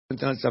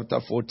Corinthians chapter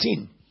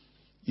 14.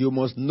 You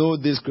must know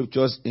these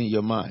scriptures in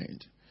your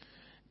mind.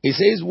 It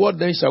says, what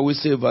then shall we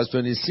say, verse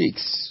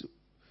 26?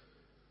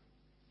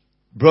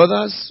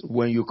 Brothers,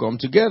 when you come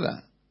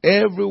together,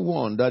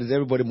 everyone, that is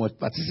everybody, must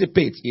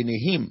participate in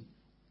a hymn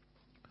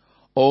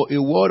or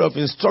a word of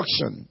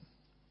instruction,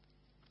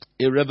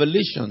 a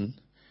revelation,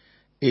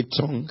 a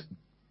tongue,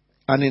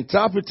 an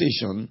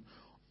interpretation.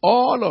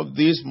 All of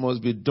this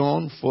must be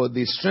done for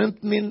the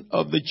strengthening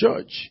of the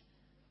church.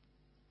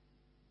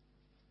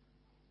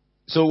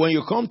 So when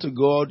you come to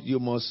God, you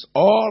must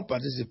all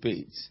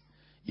participate.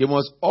 You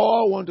must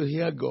all want to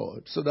hear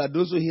God so that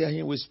those who hear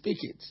Him will speak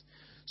it.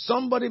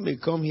 Somebody may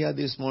come here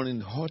this morning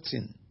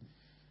hurting.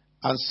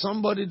 And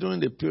somebody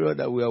during the period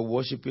that we are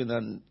worshiping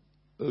and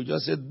will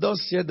just say,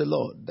 thus saith the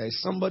Lord. There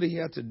is somebody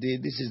here today.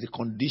 This is the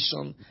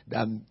condition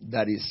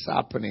that is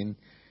happening.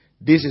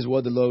 This is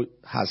what the Lord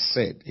has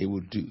said He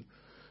will do.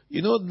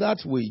 You know, that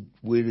will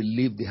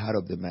relieve the heart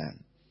of the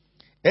man.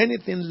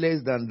 Anything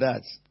less than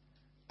that,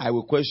 I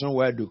will question,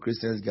 why do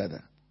Christians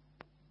gather?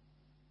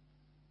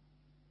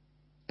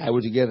 Are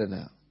we together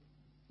now?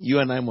 You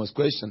and I must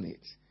question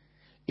it.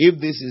 If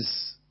this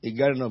is a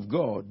gathering of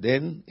God,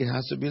 then it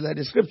has to be like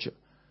the scripture.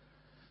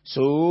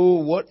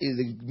 So what is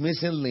the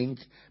missing link?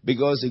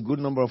 Because a good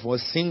number of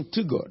us sing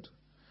to God.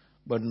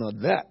 But not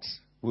that.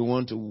 We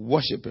want to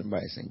worship Him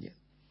by singing.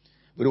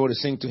 We don't want to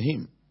sing to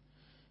Him.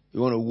 We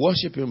want to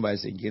worship Him by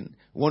singing.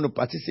 We want to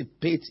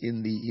participate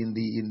in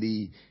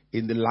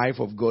the life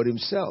of God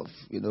Himself.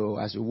 You know,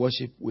 as we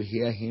worship, we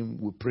hear Him.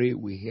 We pray,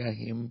 we hear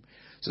Him.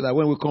 So that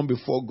when we come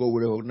before God,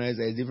 we recognize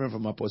that it's different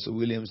from Apostle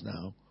Williams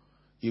now.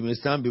 You may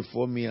stand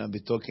before me and be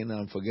talking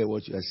and forget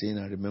what you are saying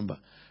and remember.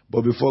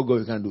 But before God,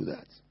 you can't do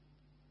that.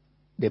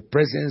 The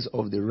presence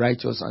of the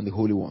righteous and the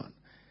Holy One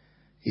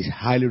is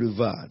highly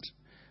revered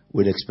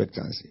with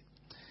expectancy.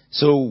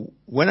 So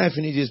when I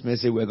finish this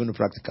message, we're going to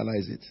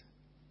practicalize it.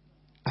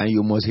 And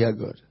you must hear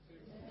God.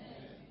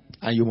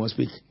 And you must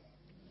speak.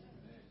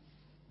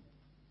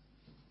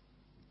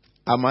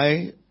 Am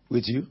I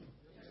with you?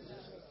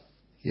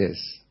 Yes.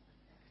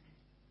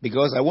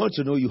 Because I want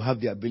to know you have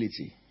the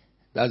ability.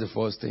 That's the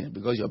first thing.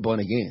 Because you're born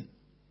again.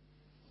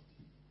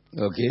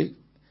 Okay?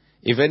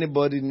 If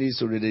anybody needs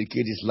to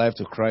rededicate his life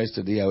to Christ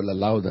today, I will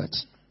allow that.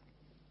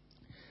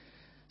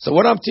 So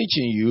what I'm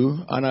teaching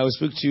you, and I will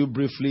speak to you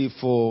briefly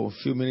for a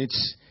few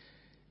minutes.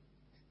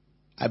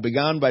 I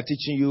began by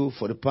teaching you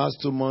for the past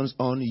 2 months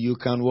on you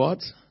can what?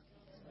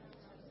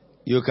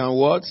 You can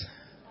what?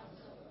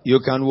 You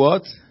can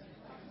what?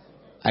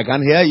 I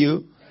can hear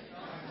you.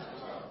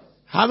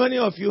 How many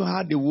of you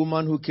had the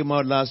woman who came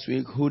out last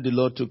week who the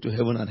Lord took to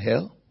heaven and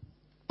hell?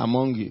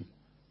 Among you.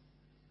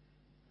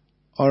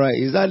 All right.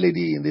 Is that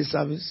lady in this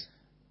service?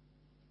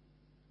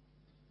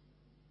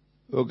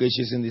 Okay,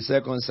 she's in the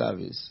second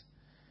service.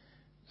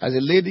 As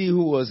a lady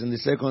who was in the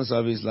second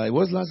service, like,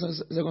 what's last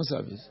second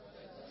service?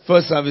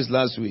 First service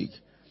last week.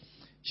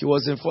 She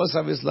was in first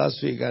service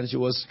last week and she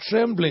was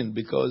trembling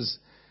because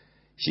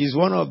she's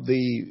one of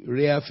the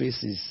rare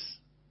faces.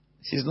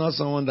 She's not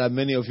someone that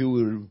many of you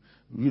will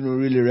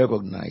really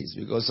recognize,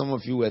 because some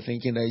of you were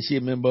thinking that is she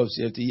a member of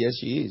CFT? Yes,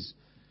 she is.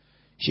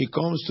 She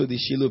comes to the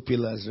Shiloh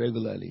Pillars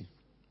regularly.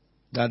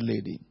 That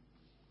lady.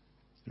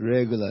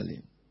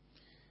 Regularly.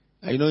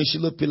 And you know, in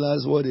Shiloh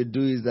Pillars, what they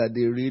do is that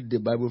they read the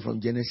Bible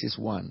from Genesis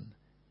 1.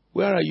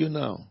 Where are you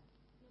now?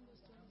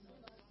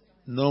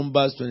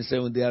 Numbers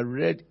 27. They have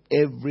read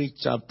every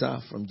chapter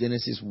from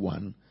Genesis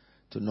 1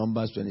 to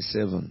Numbers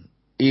 27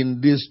 in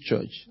this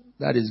church.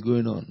 That is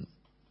going on.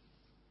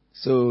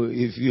 So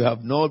if you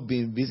have not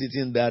been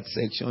visiting that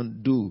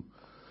section, do.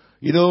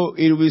 You know,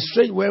 it will be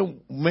strange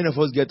when many of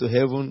us get to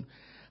heaven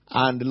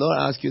and the Lord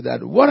asks you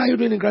that, what are you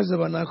doing in Christ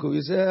Tabernacle?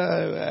 You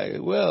say,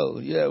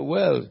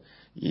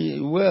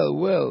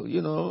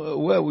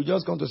 we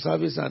just come to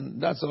service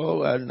and that's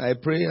all, and I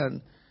pray.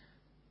 And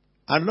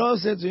Lord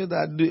said to you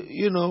that,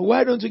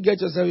 why don't you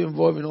get yourself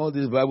involved in all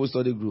this Bible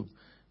study group?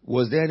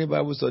 Was there any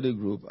Bible study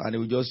group? And it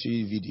will just show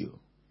you a video.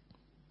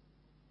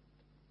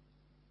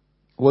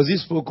 Was it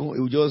spoken? It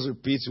will just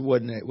repeat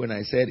when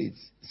I said it.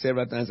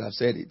 Several times I've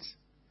said it.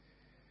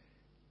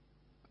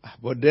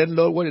 But then,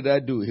 Lord, what did I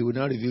do? He will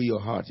now reveal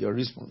your heart, your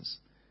response.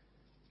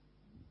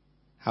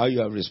 How you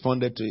have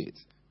responded to it.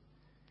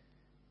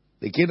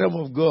 The kingdom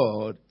of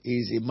God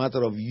is a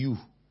matter of you,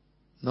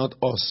 not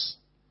us.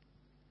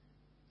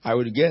 Are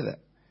we together?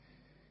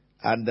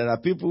 And there are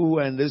people who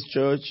are in this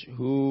church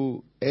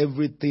who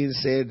everything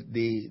said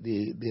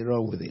they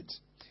run with it.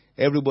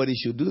 Everybody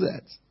should do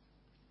that.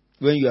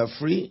 When you are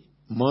free,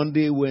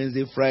 Monday,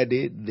 Wednesday,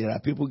 Friday, there are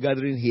people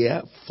gathering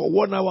here for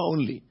 1 hour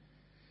only.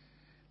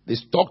 They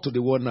stuck to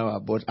the 1 hour,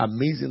 but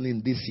amazingly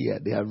in this year,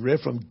 they have read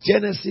from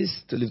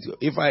Genesis to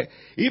Leviticus.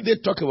 If they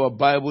talk about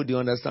Bible, they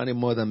understand it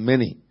more than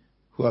many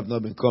who have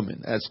not been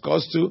coming. As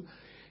cause to,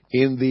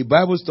 in the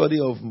Bible study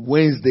of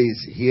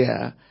Wednesdays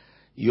here,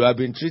 you have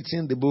been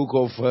treating the book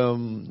of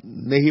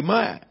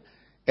Nehemiah.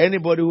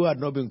 Anybody who had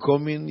not been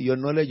coming, your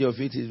knowledge of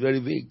it is very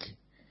vague.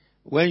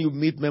 When you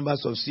meet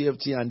members of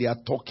CFT and they are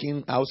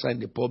talking outside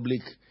the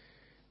public,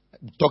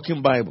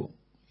 talking Bible,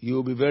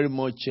 you'll be very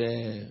much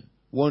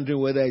wondering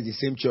whether it's the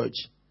same church.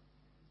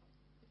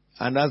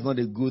 And that's not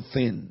a good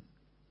thing.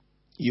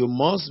 You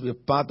must be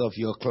part of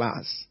your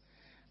class,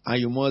 and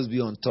you must be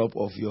on top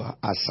of your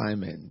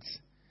assignment.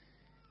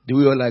 Do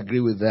we all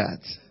agree with that?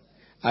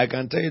 I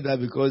can tell you that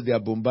because they are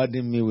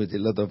bombarding me with a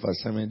lot of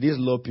assignments. These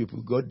law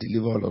people, God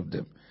deliver all of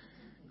them.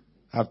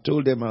 I've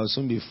told them I'll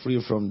soon be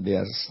free from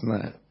their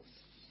snare.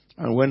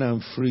 And when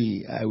I'm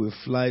free, I will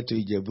fly to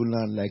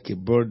Ijebuland like a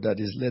bird that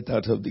is let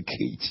out of the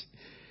cage.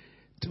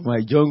 To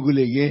my jungle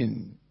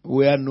again,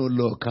 where no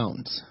law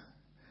counts.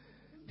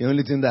 The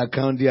only thing that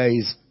counts there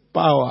is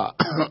power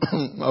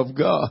of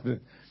God.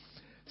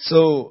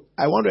 So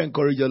I want to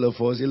encourage all of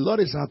us. A lot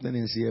is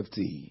happening in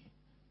CFT.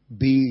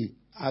 Be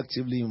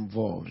actively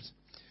involved.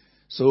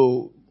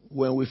 So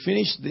when we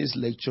finish this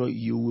lecture,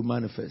 you will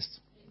manifest.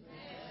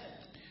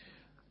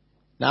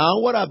 Now,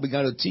 what I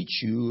began to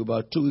teach you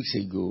about 2 weeks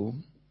ago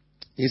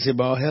is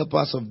about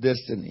helpers of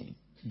destiny.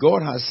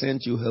 God has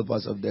sent you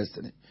helpers of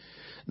destiny.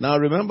 Now,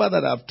 remember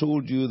that I've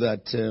told you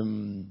that,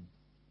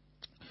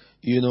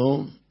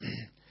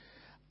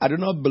 I do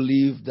not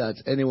believe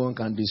that anyone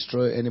can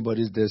destroy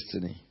anybody's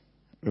destiny.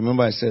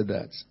 Remember I said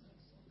that.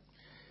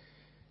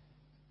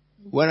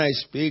 When I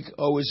speak,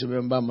 always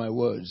remember my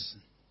words.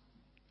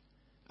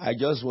 I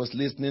just was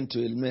listening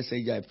to a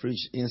message I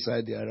preached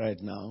inside there right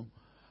now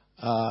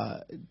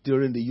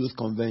during the youth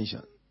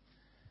convention.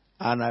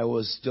 And I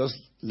was just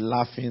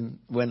laughing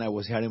when I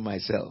was hearing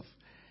myself.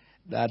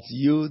 That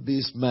you,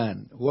 this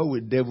man, what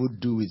will the devil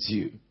do with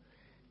you?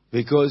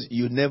 Because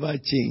you never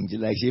change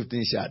like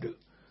shifting shadow.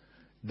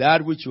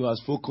 That which you have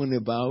spoken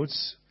about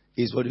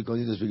is what you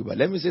continue to speak about.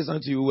 Let me say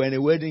something to you. We were in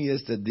a wedding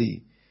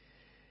yesterday.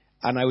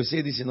 And I will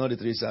say this in all the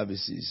 3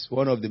 services.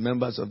 One of the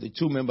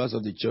two members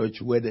of the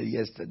church wedded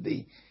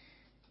yesterday.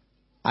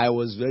 I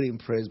was very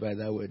impressed by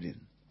that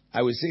wedding.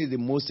 I will say it's the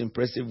most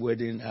impressive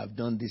wedding I've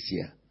done this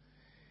year.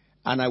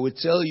 And I will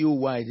tell you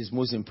why it is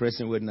most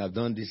impressive wedding I've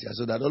done this year.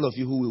 So that all of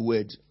you who will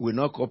wed will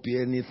not copy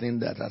anything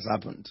that has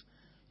happened.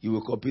 You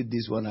will copy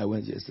this one I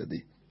went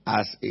yesterday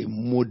as a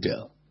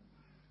model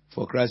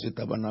for Christ with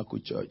Tabernacle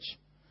Church.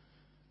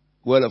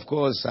 Well, of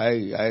course,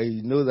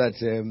 I know that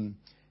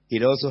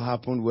it also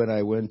happened when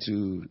I went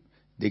to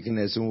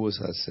Deaconess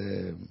Unwosa's,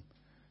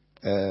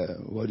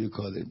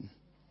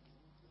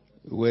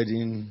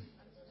 wedding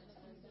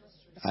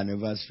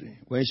anniversary.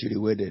 When she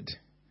wedded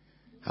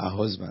her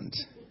husband.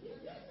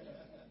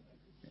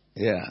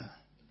 Yeah,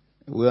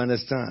 we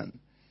understand.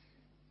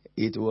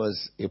 It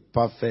was a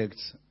perfect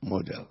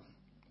model.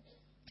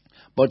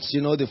 But,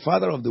 the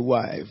father of the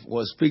wife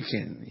was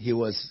speaking. He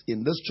was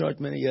in this church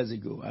many years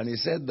ago. And he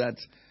said that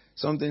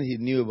something he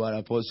knew about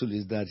Apostle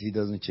is that he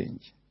doesn't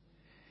change.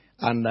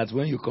 And that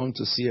when you come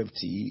to CFT,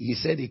 he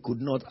said he could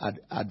not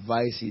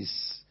advise his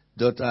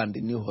daughter and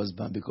the new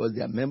husband because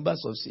they are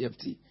members of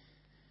CFT.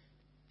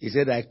 He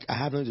said, I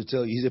have nothing to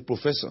tell you. He's a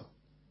professor at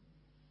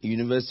the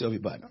University of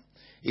Ibadan.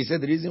 He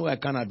said, the reason why I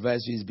can't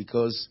advise you is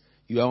because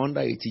you are under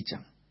a teacher.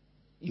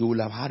 You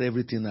will have heard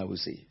everything I will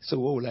say. So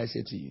what will I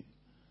say to you?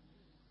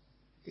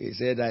 He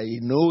said that he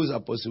knows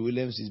Apostle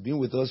Williams. He's been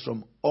with us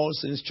from All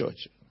Saints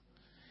Church.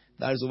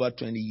 That is over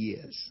 20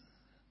 years.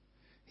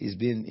 He's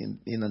been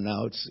in and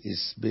out.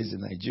 He's based in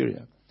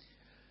Nigeria.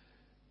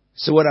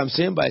 So what I'm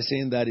saying by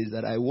saying that is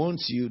that I want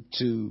you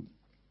to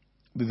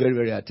be very,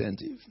 very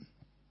attentive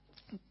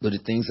to the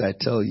things I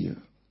tell you.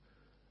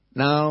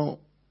 Now,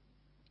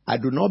 I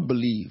do not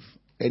believe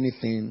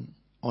anything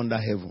under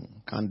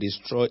heaven can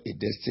destroy a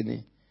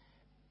destiny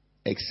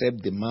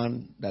except the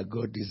man that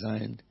God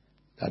designed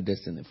that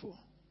destiny for.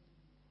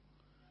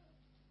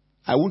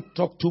 I won't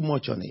talk too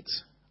much on it,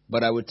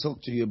 but I will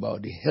talk to you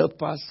about the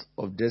helpers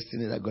of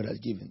destiny that God has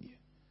given you.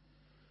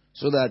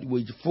 So that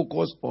we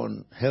focus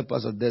on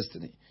helpers of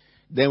destiny.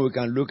 Then we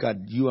can look at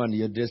you and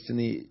your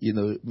destiny,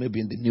 maybe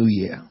in the new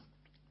year.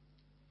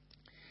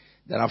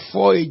 There are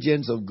 4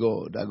 agents of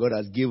God that God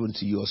has given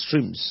to you, or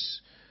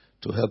streams,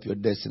 to help your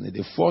destiny.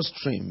 The first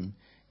stream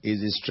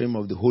is the stream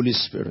of the Holy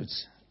Spirit.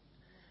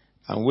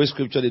 And which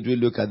scripture did we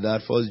look at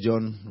that?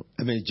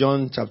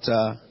 John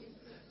chapter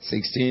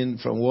 16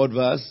 from what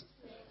verse?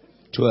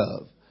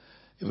 12.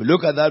 If we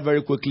look at that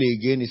very quickly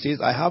again, it says,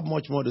 I have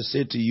much more to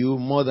say to you,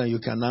 more than you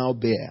can now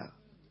bear.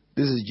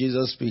 This is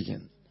Jesus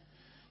speaking.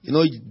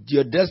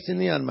 Your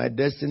destiny and my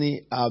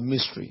destiny are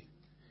mystery.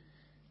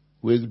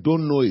 We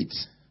don't know it.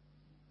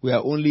 We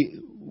are only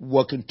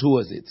working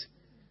towards it.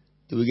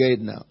 Do we get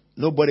it now?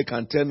 Nobody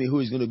can tell me who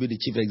is going to be the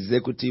chief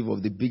executive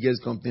of the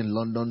biggest company in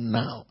London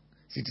now,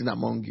 sitting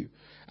among you.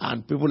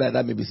 And people like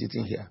that may be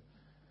sitting here.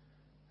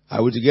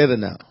 Are we together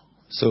now?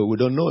 So we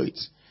don't know it.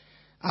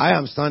 I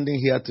am standing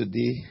here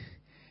today.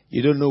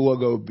 You don't know what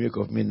God will make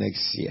of me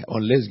next year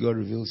unless God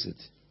reveals it.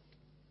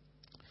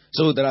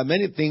 So there are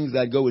many things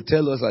that God will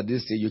tell us at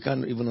this stage. You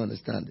can't even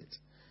understand it.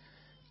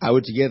 Are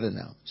we together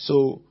now?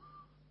 So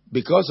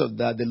because of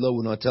that, the Lord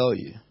will not tell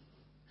you.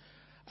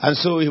 And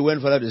so he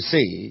went further to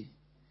say,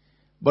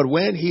 but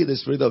when he, the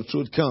Spirit of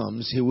truth,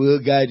 comes, he will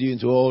guide you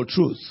into all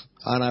truth.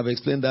 And I've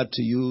explained that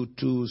to you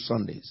 2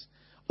 Sundays.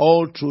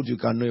 all truth you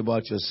can know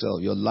about yourself,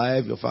 your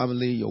life, your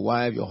family, your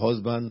wife, your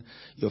husband,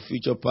 your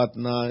future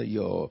partner,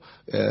 your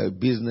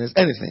business,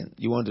 anything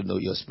you want to know,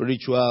 your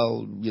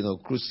spiritual,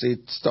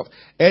 crusade stuff,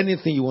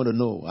 anything you want to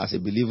know as a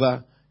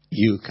believer,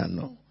 you can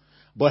know.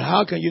 But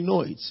how can you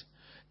know it?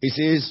 It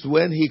says,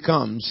 when he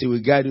comes, he will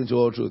guide you into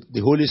all truth.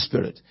 The Holy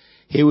Spirit.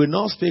 He will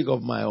not speak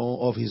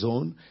of his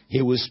own.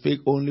 He will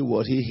speak only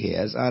what he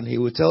hears, and he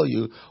will tell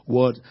you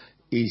what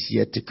is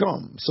yet to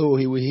come. So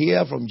he will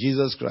hear from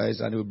Jesus Christ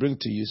and he will bring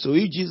to you. So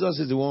if Jesus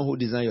is the one who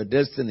designed your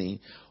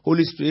destiny,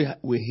 Holy Spirit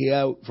will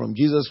hear from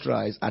Jesus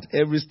Christ at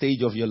every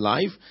stage of your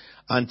life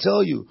and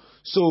tell you.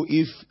 So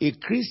if a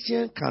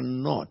Christian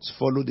cannot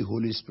follow the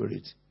Holy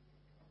Spirit,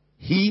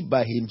 he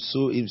by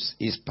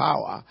his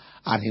power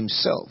and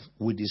himself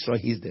will destroy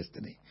his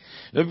destiny.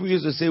 People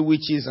used to say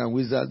witches and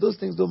wizards. Those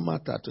things don't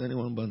matter to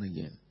anyone born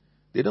again.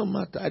 They don't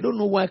matter. I don't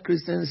know why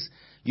Christians,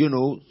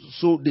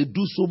 so they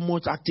do so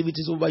much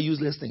activities over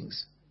useless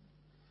things.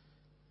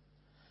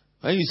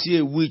 When you see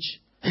a witch,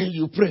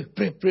 you pray.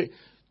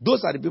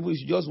 Those are the people you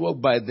should just walk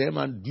by them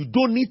and you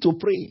don't need to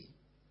pray.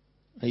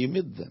 And you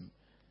meet them.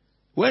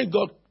 When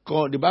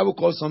the Bible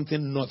calls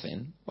something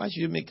nothing, why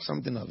should you make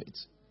something of it?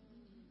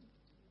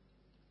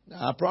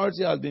 Our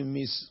priority has been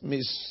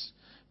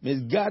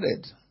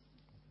misguided.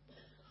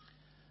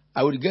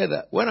 I would get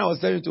that. When I was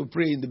telling you to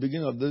pray in the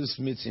beginning of this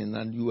meeting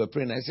and you were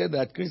praying, I said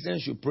that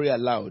Christians should pray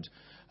aloud.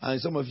 And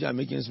some of you are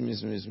making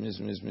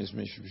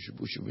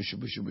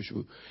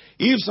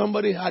If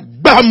somebody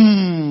had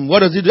BAM, what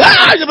does it do?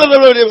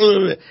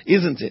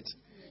 Isn't it?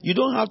 You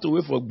don't have to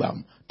wait for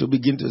BAM to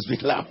begin to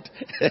speak loud.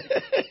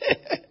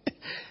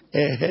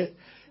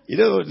 You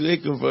don't have to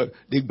wait for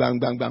the bang,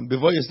 bang, bang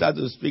before you start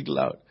to speak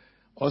loud.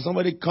 Or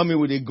somebody coming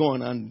with a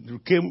gun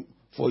and came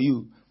for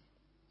you.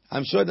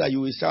 I'm sure that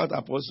you will shout,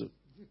 Apostle.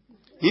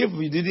 If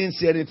you didn't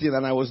say anything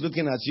and I was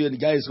looking at you and the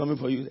guy is coming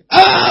for you,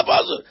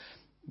 Apostle!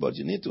 But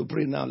you need to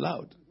pray now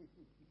loud.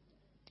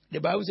 The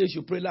Bible says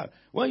you pray loud.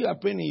 When you are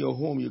praying in your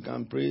home, you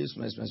can pray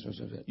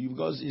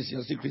because it's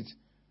your secret.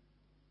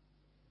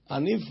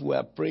 And if we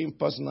are praying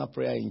personal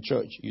prayer in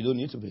church, you don't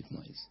need to make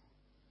noise.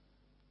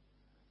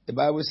 The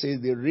Bible says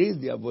they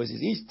raised their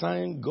voices. Each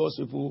time God's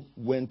people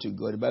went to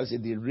God, the Bible says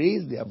they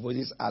raised their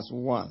voices as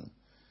one.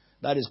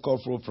 That is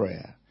corporal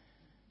prayer.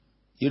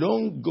 You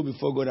don't go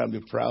before God and be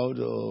proud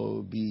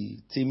or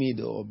be timid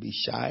or be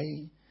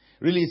shy.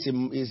 Really,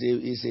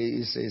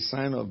 it's a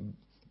sign of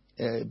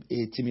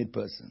a timid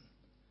person.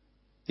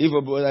 If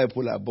other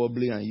people are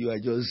bubbly and you are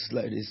just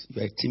like this,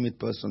 you are a timid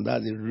person.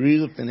 That's the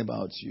real thing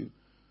about you,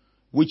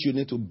 which you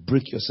need to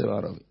break yourself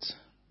out of it.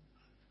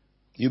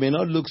 You may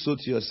not look so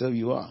to yourself,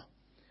 you are.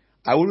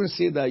 I wouldn't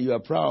say that you are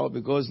proud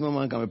because no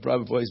man can be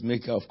proud before his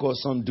maker. Of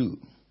course, some do.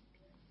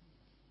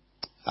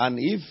 And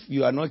if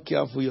you are not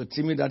careful, your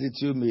timid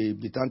attitude may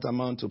be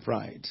tantamount to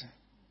pride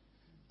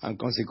and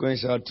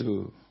consequential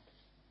to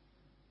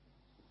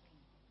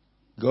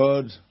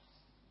God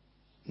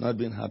not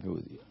being happy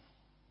with you.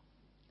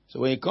 So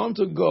when you come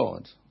to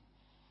God,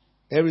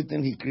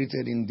 everything He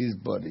created in this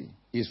body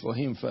is for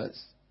Him first.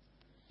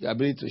 The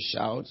ability to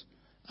shout,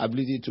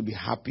 ability to be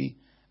happy,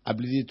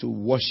 ability to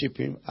worship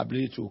Him,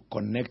 ability to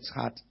connect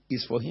heart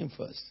is for Him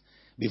first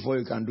before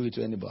you can do it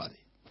to anybody.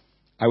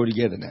 I will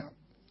get it now.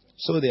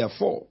 So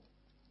therefore,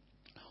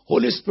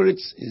 Holy Spirit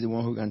is the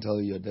one who can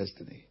tell you your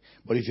destiny.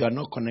 But if you are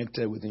not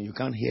connected with Him, you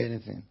can't hear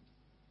anything.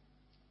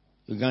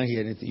 You can't hear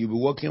anything. You'll be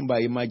walking by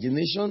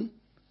imagination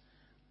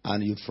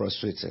and you're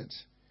frustrated.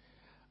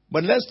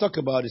 But let's talk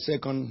about the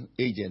second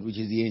agent, which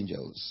is the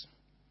angels.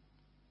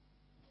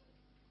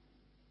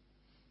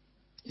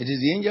 It is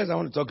the angels I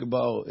want to talk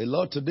about a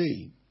lot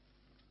today.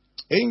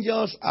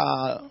 Angels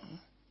are...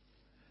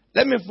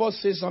 Let me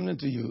first say something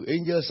to you.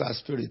 Angels are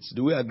spirits.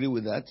 Do we agree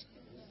with that?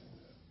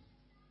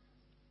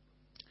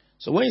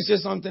 So when you say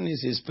something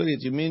is a spirit,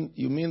 you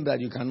mean that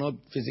you cannot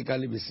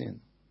physically be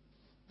seen.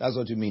 That's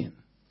what you mean.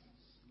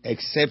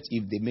 Except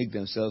if they make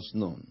themselves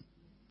known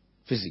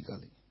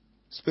physically.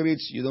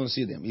 Spirits, you don't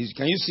see them.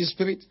 Can you see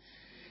spirit?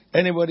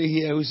 Anybody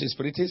here who is a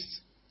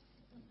spiritist?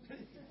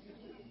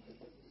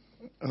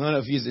 None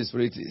of you is a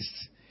spiritist.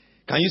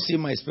 Can you see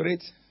my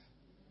spirit?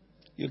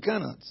 You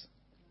cannot.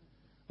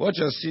 What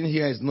you're seeing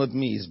here is not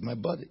me, it's my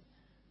body.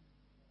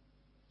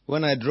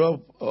 When I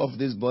drop off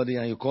this body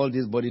and you call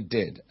this body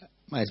dead,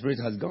 my spirit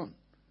has gone.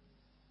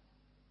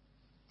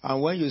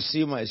 And when you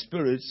see my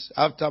spirit,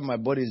 after my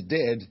body is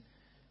dead,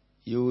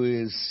 you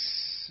will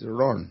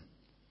run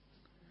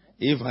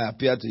if I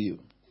appear to you.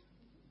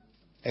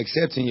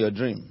 Except in your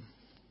dream.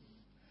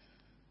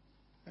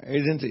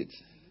 Isn't it?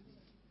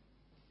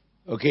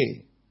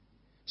 Okay.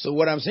 So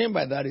what I'm saying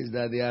by that is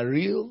that they are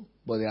real,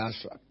 but they are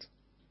abstract.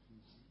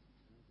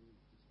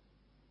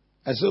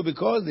 And so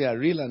because they are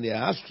real and they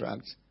are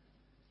abstract,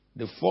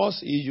 the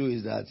first issue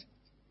is that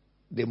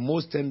the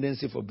most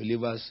tendency for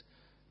believers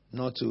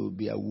not to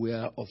be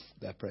aware of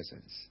their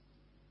presence.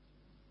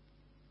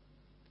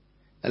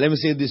 And let me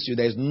say this to you.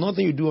 There is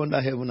nothing you do under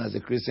heaven as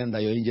a Christian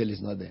that your angel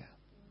is not there.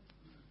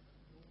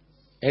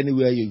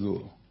 Anywhere you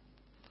go.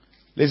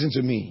 Listen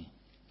to me.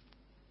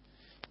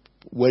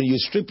 When you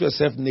strip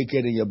yourself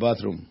naked in your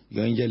bathroom,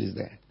 your angel is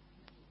there.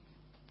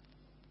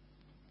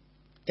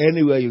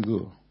 Anywhere you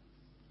go.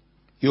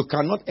 You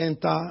cannot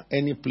enter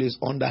any place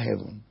under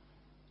heaven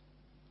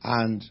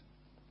and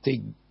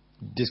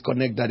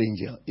disconnect that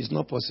angel. It's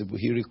not possible.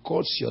 He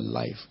records your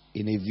life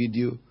in a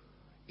video,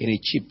 in a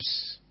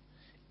chips.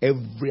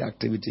 Every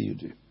activity you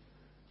do.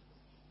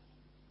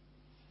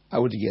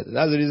 Are we together?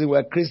 That's the reason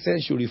why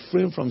Christians should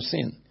refrain from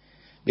sin.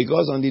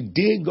 Because on the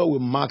day God will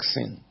mark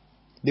sin,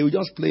 they will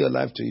just play your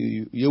life to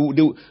you.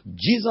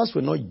 Jesus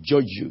will not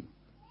judge you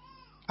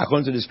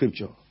according to the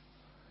scripture.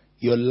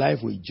 Your life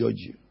will judge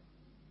you.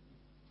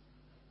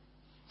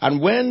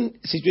 And when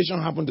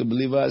situations happen to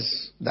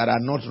believers that are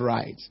not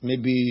right,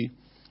 maybe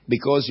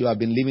because you have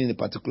been living in a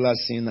particular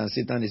sin and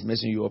Satan is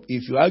messing you up,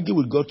 if you argue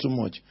with God too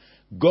much,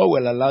 God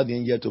will allow the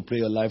angel to play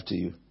your life to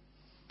you.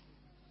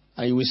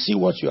 And you will see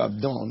what you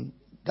have done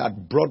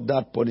that brought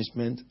that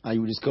punishment, and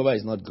you will discover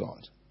it's not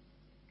God.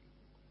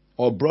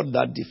 Or brought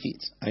that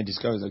defeat, and you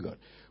discover it's not God.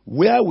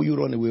 Where will you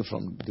run away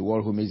from the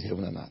one who made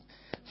heaven and earth?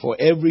 For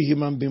every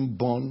human being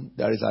born,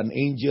 there is an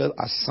angel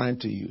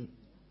assigned to you.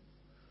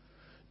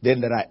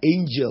 Then there are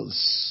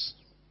angels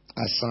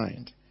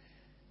assigned.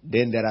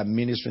 Then there are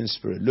ministering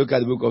spirits. Look at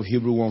the book of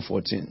Hebrews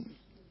 1:14.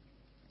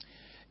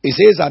 It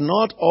says, are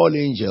not all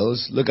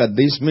angels, look at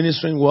this,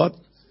 ministering what?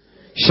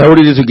 Shall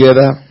we read it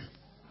together?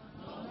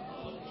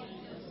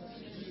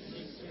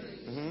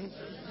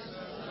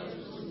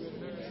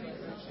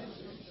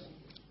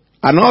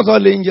 Are not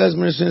all angels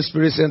ministering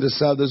spirits sent to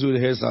serve those who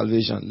inherit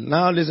salvation?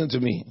 Now listen to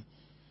me.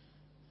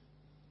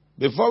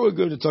 Before we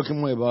go to talking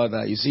more about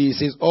that, you see, it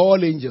says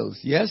all angels.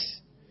 Yes?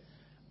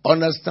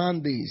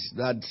 Understand this,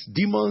 that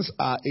demons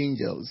are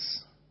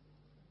angels,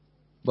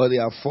 but they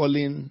are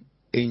fallen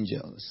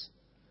angels.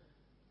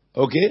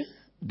 Okay?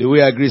 Do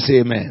we agree? Say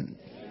amen.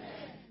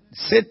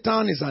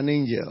 Satan is an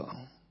angel.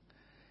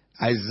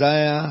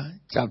 Isaiah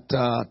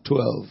chapter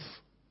 12.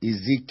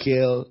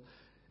 Ezekiel,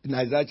 in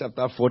Isaiah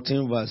chapter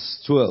 14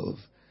 verse 12.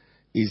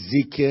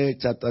 Ezekiel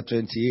chapter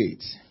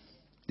 28.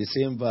 The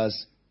same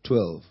verse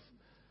 12.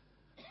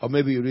 Or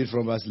maybe you read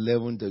from verse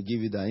 11 to give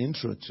you the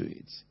intro to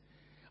it.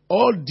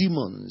 All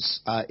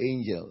demons are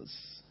angels.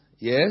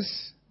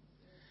 Yes?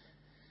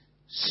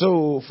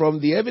 So, from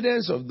the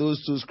evidence of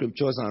those two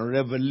scriptures and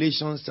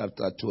Revelation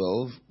chapter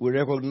 12, we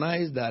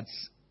recognize that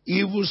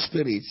evil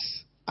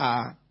spirits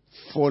are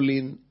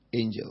fallen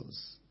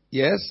angels.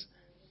 Yes?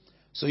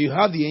 So you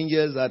have the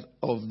angels that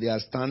of their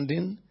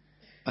standing,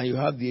 and you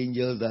have the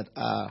angels that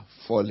are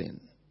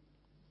fallen.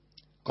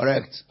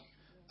 Correct?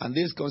 And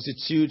this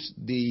constitutes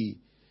the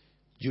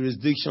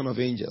jurisdiction of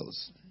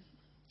angels.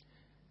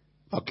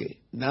 Okay.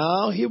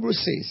 Now, Hebrews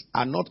says,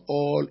 are not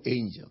all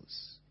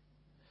angels.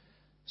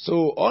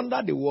 So,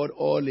 under the word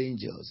all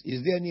angels,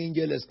 is there any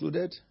angel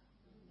excluded?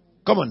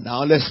 Come on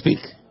now, let's speak.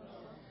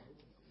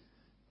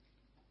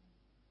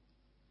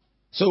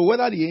 So,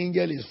 whether the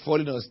angel is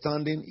falling or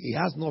standing, he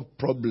has no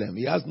problem.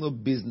 He has no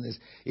business.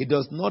 It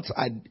does not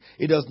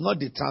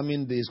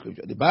determine the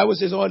scripture. The Bible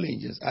says all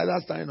angels, either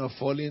standing or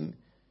falling,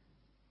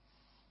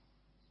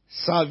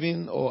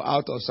 serving or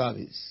out of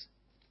service.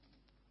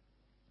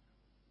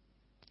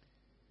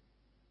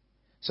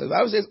 So the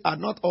Bible says, are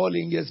not all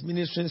angels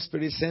ministering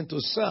spirits sent to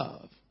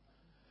serve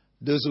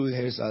those who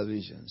inherit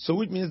salvation? So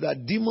which means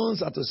that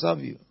demons are to serve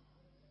you.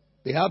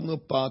 They have no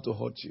power to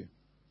hurt you.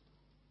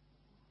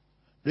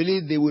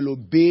 Really, they will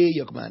obey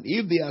your command.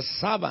 If they are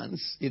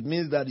servants, it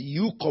means that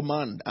you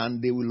command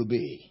and they will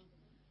obey.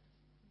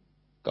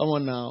 Come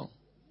on now.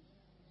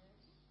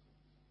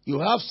 You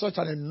have such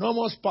an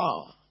enormous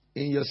power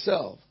in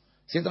yourself.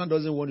 Satan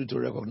doesn't want you to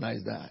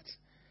recognize that.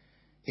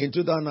 In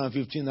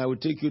 2015, I will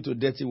take you to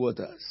dirty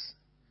waters.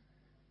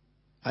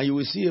 And you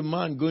will see a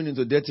man going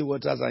into dirty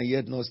waters and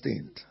yet not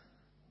stained.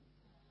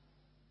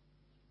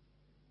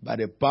 By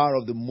the power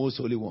of the Most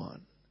Holy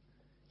One.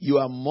 You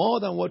are more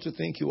than what you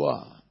think you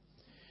are.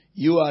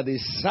 You are the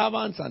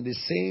servants and the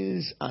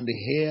saints and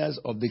the heirs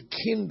of the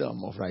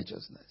kingdom of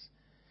righteousness.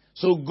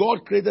 So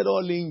God created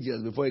all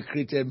angels before He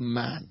created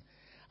man.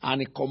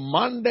 And He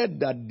commanded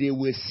that they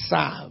will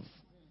serve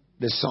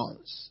the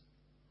sons.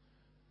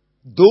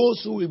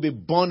 Those who will be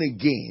born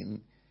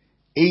again,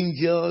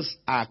 angels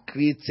are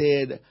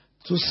created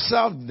to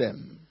serve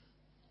them.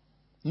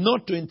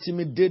 Not to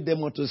intimidate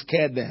them or to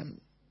scare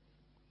them.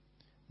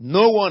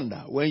 No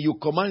wonder, when you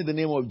command in the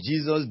name of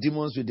Jesus,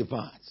 demons will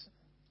depart.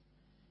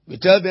 You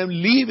tell them,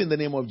 leave in the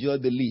name of Jesus,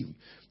 they leave.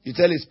 You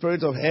tell the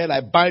spirit of hell,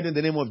 I bind in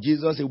the name of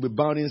Jesus, he will be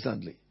bound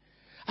instantly.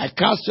 I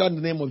cast you out in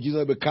the name of Jesus,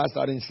 he will be cast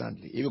out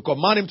instantly. If you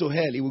command him to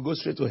hell, he will go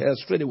straight to hell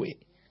straight away.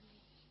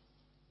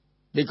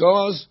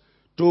 Because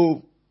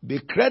to be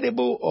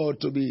credible or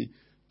to be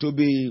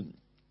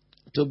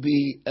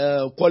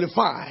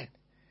qualified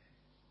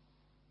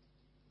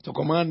to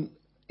command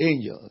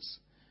angels,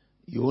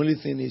 the only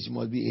thing is you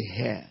must be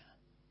a heir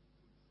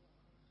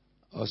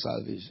of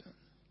salvation.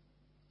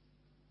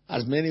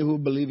 As many who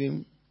believe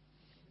him,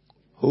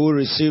 who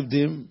received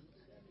him,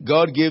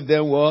 God gave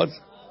them what?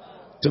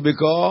 To be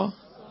called?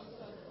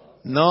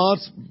 Not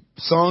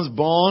sons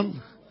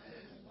born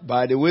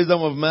by the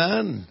wisdom of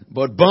man,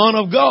 but born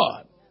of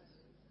God.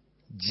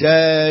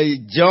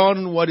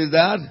 John, what is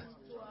that?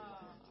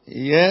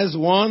 Yes,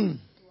 1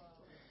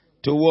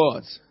 to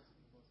what?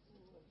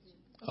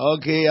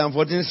 Okay, and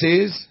 14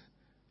 says,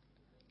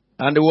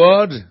 and the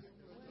word,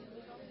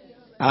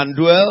 and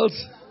dwelt.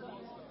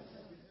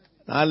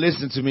 Now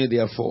listen to me,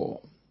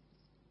 therefore.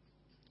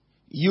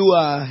 You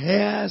are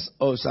heirs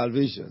of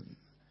salvation.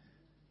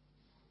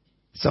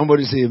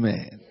 Somebody say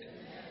amen.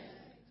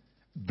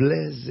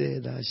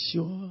 Blessed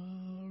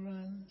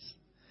assurance,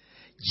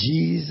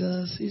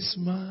 Jesus is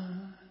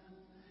mine.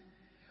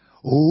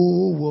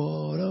 Oh,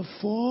 what a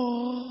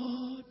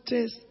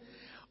foretaste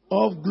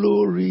of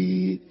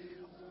glory.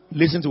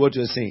 Listen to what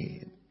you're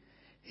saying.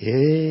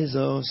 Heirs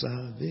of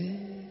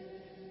salvation,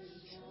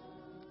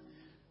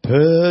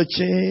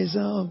 purchase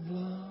of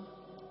blood,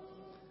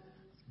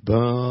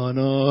 born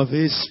of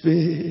His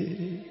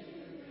Spirit,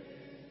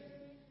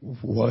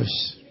 wash.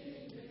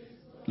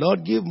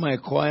 Lord, give my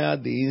choir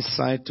the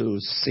insight to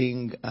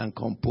sing and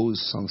compose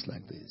songs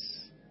like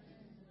this.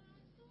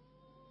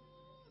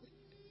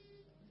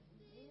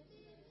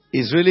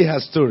 It's really her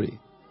story.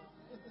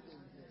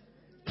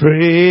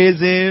 Praise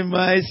Him,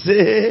 my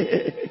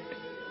Savior,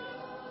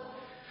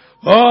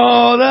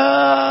 all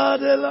the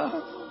day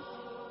long.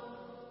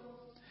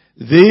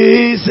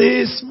 This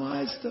is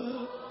my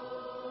story.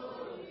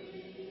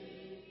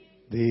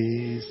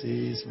 This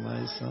is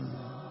my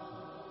song.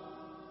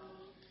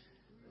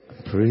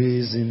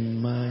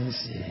 Praising my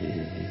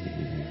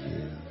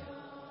Savior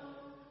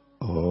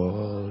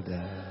all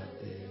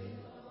that day.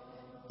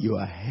 You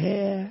are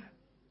heir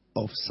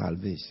of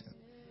salvation.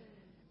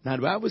 Now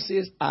the Bible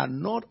says, are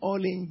not all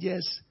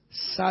angels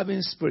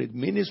serving spirit,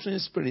 ministering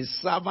spirit,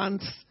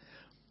 servants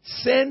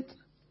sent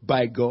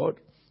by God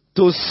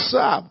to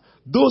serve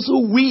those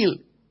who will.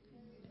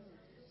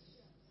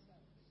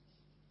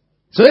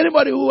 So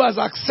anybody who has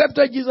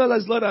accepted Jesus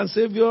as Lord and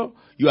Savior,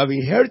 you have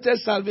inherited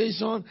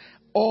salvation.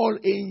 All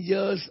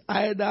angels,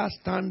 either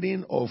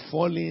standing or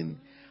falling,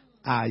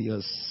 are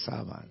your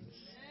servants.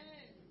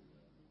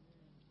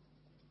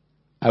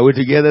 Are we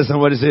together?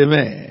 Somebody say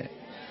amen.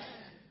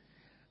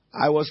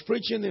 I was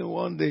preaching in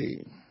one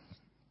day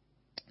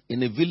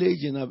in a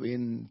village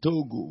in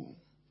Togo,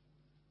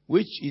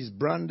 which is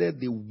branded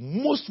the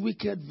most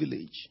wicked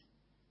village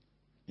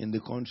in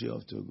the country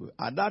of Togo.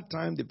 At that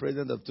time, the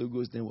president of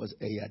Togo's name was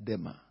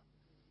Eyadema.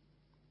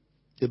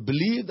 They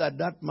believed that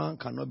that man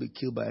cannot be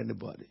killed by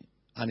anybody.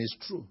 And it's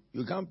true.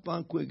 You can't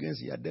plan coup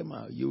against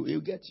Eyadema. He'll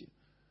get you.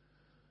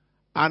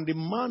 And the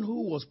man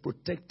who was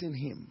protecting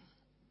him,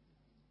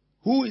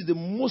 who is the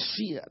most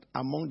feared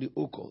among the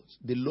occults,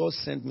 the Lord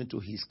sent me to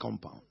his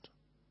compound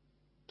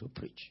to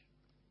preach.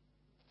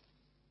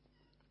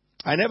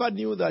 I never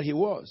knew that he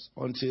was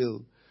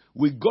until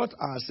we got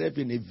ourselves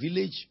in a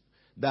village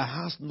that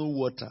has no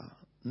water,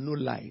 no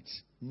light,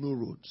 no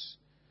roads.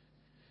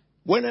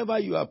 Whenever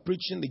you are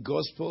preaching the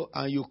gospel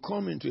and you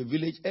come into a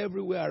village,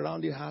 everywhere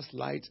around it has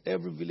light.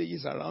 Every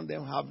village around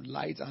them have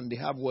light and they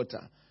have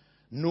water.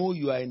 No,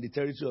 you are in the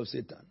territory of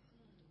Satan,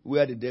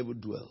 where the devil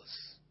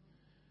dwells.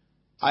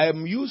 I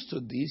am used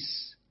to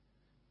this.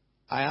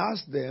 I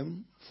asked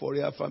them for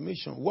their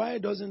affirmation. Why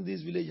doesn't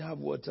this village have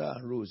water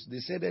and roads? They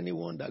said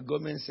anyone that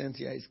government sent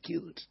here is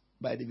killed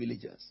by the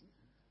villagers.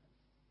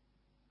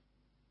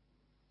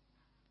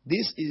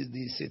 This is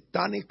the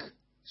satanic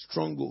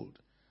stronghold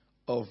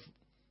of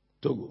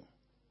Togo.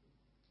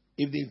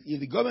 If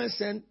the government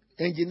sent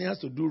engineers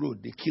to do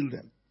road, they kill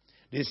them.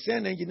 They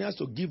send engineers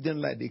to give them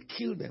light, they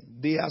kill them.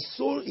 They are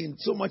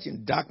so much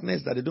in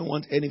darkness that they don't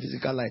want any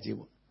physical light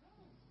even.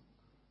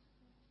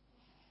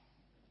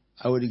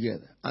 Are we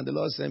together? And the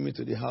Lord sent me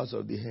to the house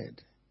of the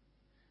head.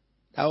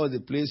 That was the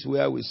place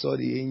where we saw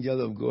the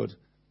angel of God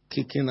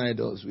kicking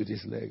idols with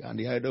his leg. And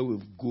the idol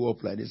will go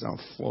up like this and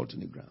fall to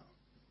the ground.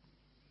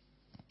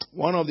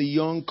 One of the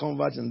young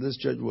converts in this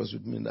church was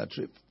with me in that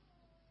trip.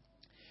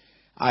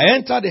 I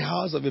entered the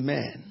house of a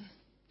man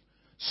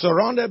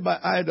surrounded by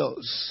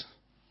idols.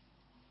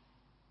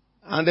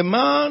 And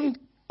the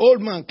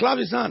old man, clapped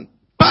his hand.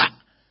 Bah!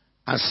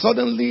 And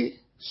suddenly,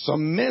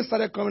 some men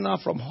started coming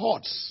out from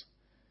huts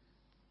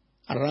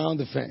around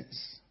the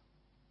fence.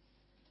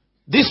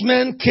 These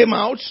men came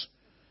out.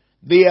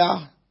 They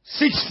are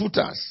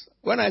 6-footers.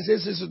 When I say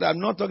 6-footers, I'm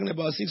not talking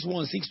about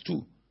 6'1",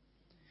 6'2".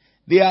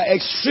 They are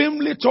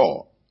extremely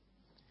tall,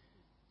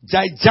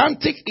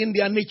 gigantic in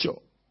their nature.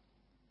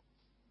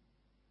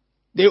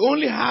 They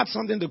only had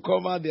something to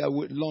cover their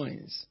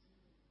loins.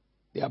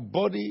 Their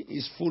body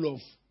is full of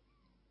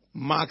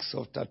marks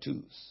of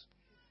tattoos.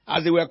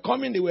 As they were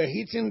coming, they were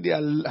hitting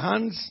their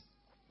hands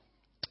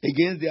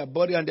against their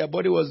body, and their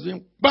body was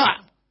doing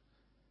bah!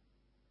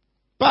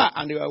 Bah!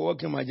 And they were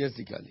walking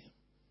majestically.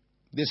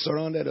 They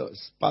surrounded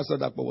us. Pastor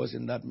Dapo was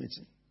in that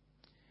meeting.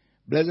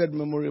 Blessed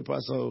memory,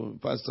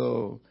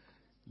 Pastor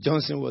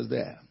Johnson was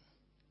there.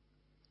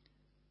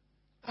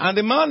 And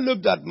the man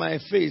looked at my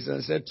face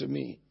and said to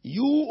me,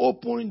 you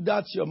open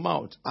that your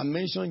mouth and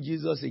mention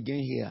Jesus again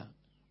here,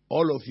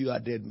 all of you are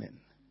dead men.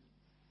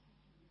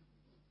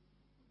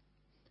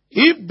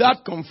 If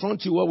that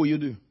confronts you, what will you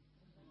do?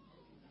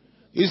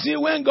 You see,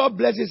 when God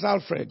blesses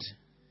Alfred,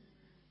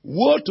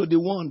 woe to the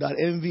one that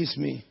envies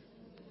me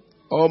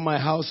or my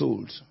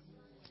household.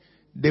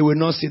 They will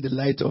not see the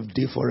light of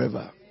day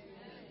forever.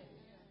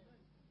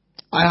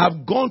 I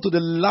have gone to the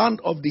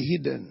land of the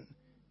hidden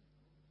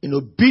in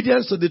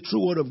obedience to the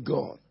true word of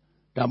God,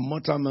 that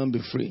mortal man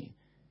be free.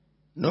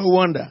 No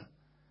wonder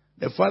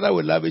the Father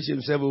will lavish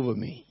himself over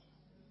me.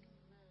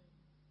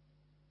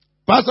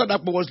 Pastor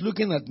Dapo was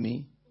looking at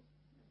me.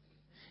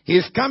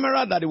 His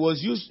camera that it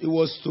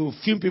was to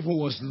film people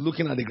was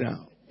looking at the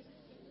ground.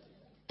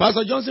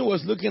 Pastor Johnson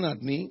was looking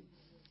at me.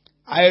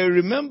 I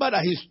remember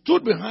that he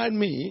stood behind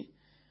me,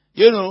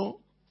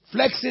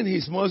 flexing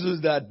his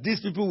muscles that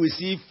these people will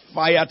see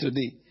fire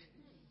today.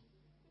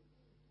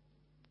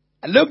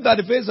 I looked at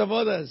the face of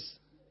others.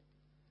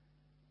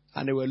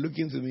 And they were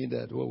looking to me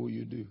that, what will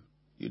you do?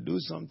 You do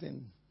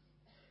something.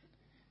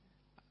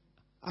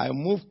 I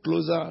moved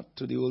closer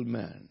to the old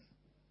man.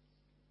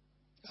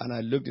 And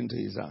I looked into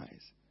his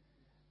eyes.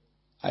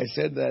 I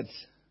said that,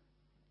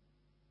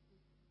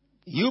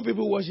 you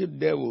people worship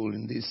devil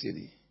in this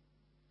city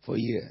for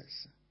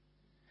years.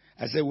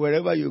 I said,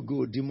 wherever you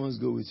go, demons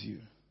go with you.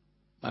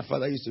 My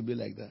father used to be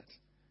like that.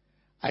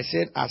 I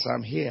said, as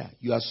I'm here,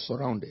 you are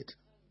surrounded.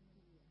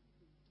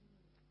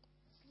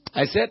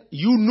 I said,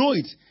 you know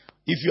it.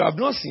 If you have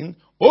not seen,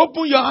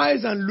 open your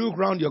eyes and look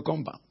round your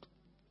compound.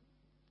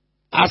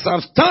 As I'm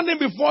standing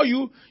before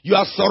you, you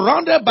are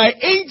surrounded by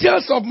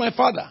angels of my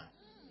Father.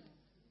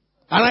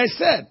 And I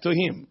said to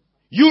him,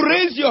 you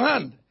raise your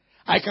hand.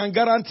 I can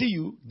guarantee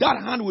you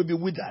that hand will be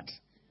withered.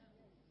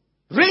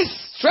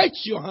 Stretch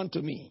your hand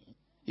to me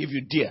if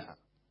you dare.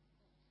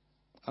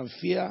 And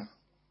fear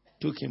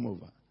took him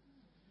over.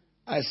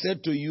 I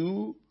said to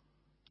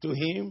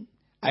him,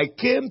 I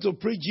came to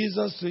preach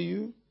Jesus to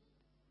you.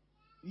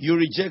 You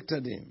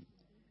rejected him.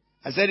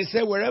 He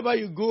said, wherever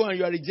you go and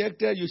you are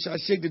rejected, you shall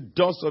shake the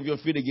dust of your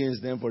feet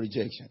against them for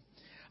rejection.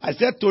 I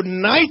said,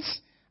 tonight,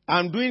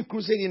 I'm doing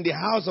crusade in the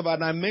house of,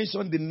 and I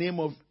mentioned the name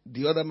of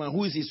the other man,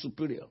 who is his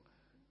superior.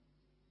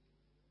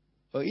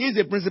 He is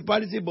a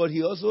principality, but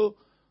he also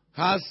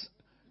has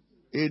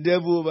a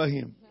devil over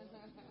him.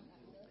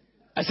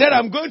 I said,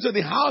 I'm going to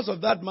the house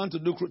of that man to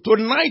do crusade.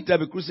 Tonight,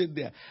 there'll be crusade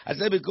there. I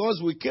said,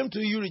 because we came to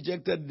you,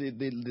 rejected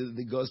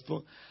the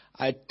gospel.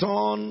 I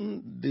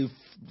turned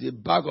the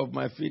back of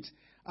my feet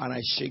and I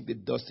shake the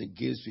dust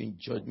against you in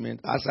judgment.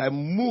 As I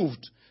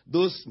moved,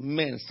 those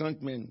men, strong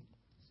men.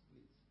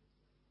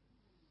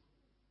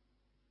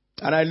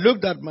 And I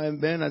looked at my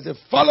men and said,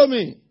 follow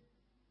me.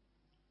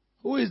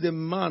 Who is the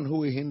man who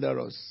will hinder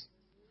us?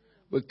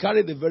 We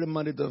carried the very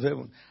mandate of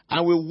heaven.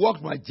 And we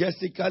walked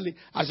majestically.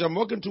 As I'm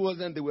walking towards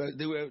them, they were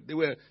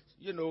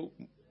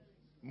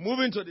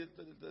moving to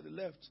the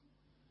left.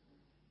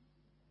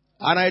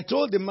 And I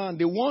told the man,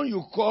 the one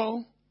you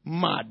call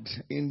mad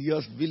in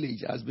your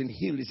village has been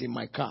healed. He's in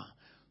my car.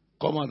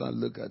 Come out and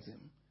look at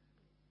him.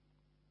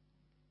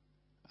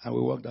 And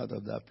we walked out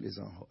of that place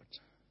unhurt.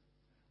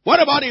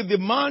 What about if the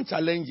man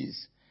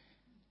challenges?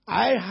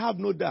 I have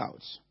no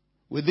doubt.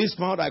 With this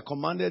mouth I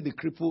commanded the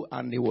cripple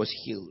and he was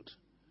healed.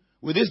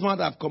 With this mouth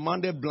I've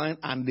commanded blind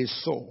and they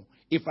saw.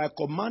 If I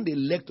command the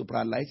leg to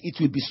paralyze, it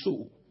will be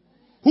so.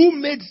 Who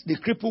makes the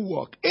cripple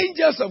walk?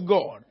 Angels of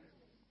God.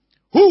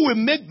 Who will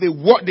make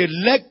the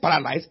leg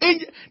paralyzed?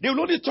 They will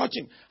only touch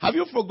him. Have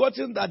you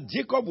forgotten that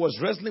Jacob was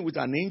wrestling with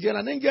an angel?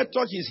 An angel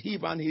touched his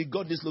hip and he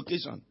got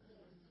dislocation.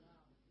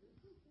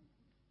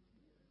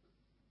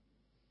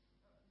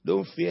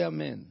 Don't fear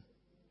men.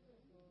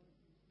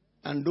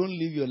 And don't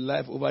live your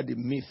life over the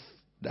myth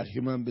that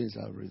human beings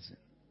have risen.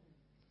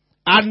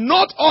 And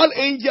not all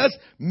angels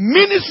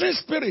ministering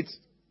spirits.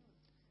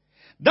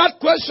 That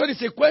question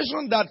is a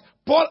question that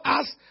Paul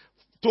asked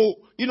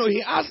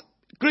he asked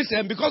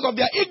Christians because of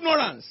their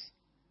ignorance.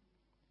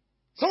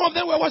 Some of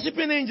them were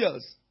worshiping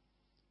angels.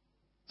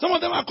 Some of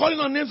them are calling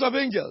on names of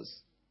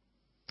angels.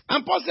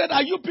 And Paul said,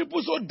 are you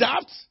people so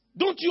daft?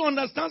 Don't you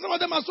understand? Some of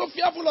them are so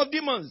fearful of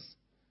demons.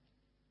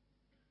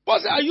 Paul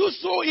said, are you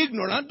so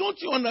ignorant? Don't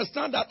you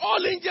understand that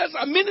all angels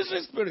are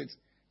ministering spirits?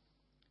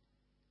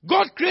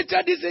 God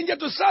created this angel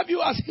to serve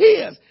you as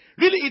his.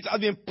 Really, it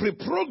has been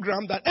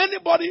pre-programmed that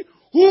anybody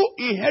who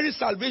inherits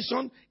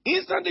salvation,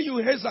 instantly you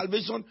inherit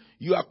salvation,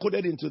 you are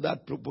coded into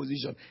that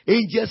proposition.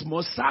 Angels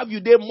must serve you.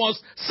 They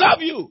must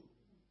serve you.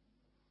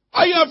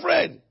 Are you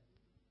afraid?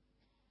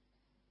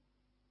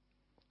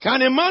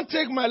 Can a man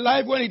take my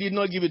life when he did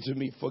not give it to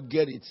me?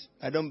 Forget it.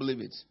 I don't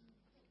believe it.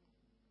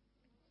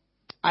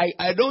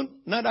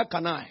 Neither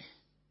can I.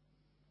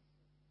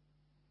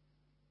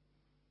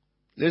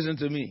 Listen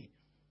to me.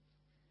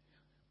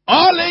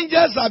 All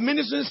angels are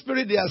ministering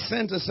spirit. They are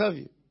sent to serve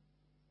you.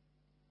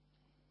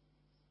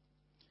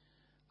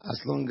 As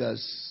long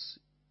as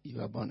you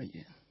are born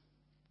again.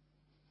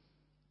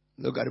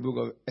 Look at the book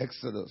of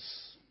Exodus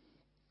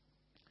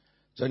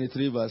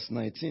 23 verse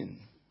 19.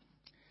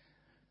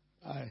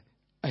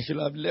 I should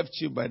have left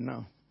you by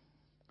now.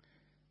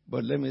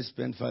 But let me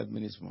spend 5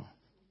 minutes more.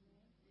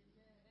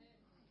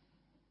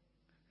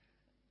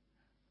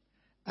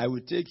 I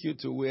will take you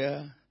to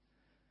where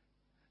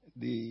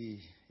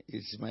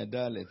It's my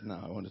dialect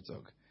now. I want to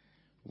talk.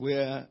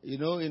 Where, in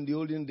the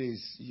olden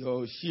days,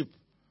 your sheep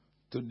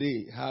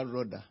today have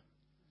rudder.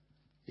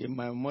 In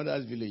my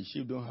mother's village,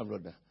 sheep don't have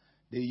rudder.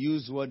 They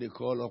use what they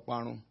call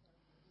opano.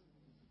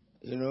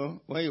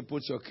 When you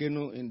put your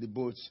canoe in the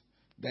boat,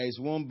 there is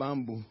one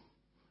bamboo,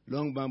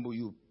 long bamboo.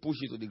 You push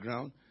it to the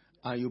ground,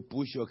 and you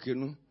push your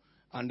canoe,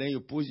 and then you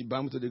push the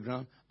bamboo to the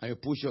ground, and you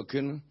push your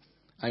canoe,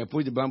 and you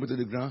push the bamboo to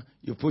the ground.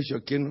 You push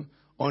your canoe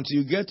until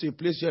you get to a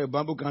place where your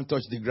bamboo can't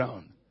touch the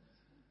ground.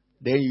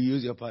 Then you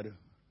use your paddle.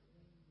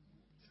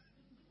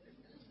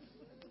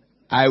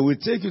 I will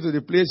take you to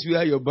the place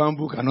where your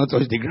bamboo cannot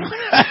touch the ground.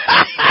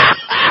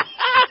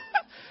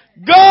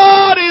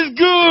 God is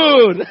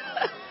good.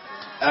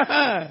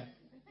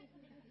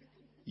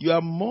 You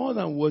are more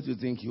than what you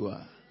think you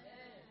are.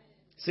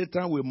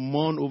 Satan will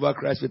mourn over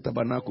Christ with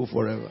tabernacle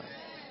forever.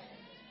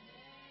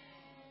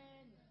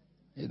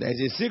 There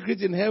is a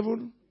secret in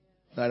heaven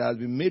that has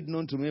been made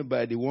known to me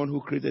by the one who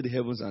created the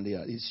heavens and the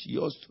earth. It's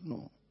yours to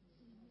know.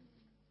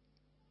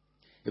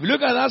 If you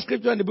look at that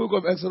scripture in the book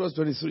of Exodus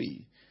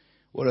 23,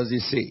 what does it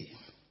say?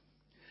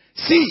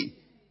 See,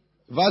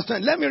 verse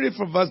 20. Let me read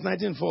from verse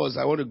 19 first.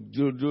 I want to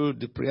do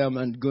the prayer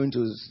and go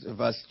into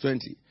verse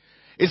 20.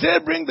 It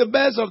said, bring the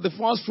best of the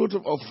first fruit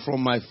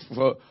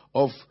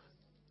of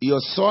your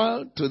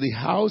soil to the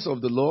house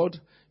of the Lord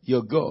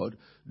your God.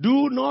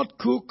 Do not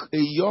cook a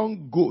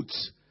young goat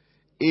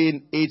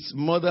in its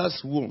mother's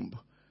womb.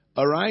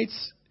 All right?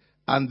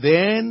 And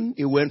then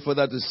it went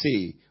further to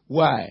say,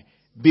 why?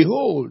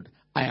 Behold,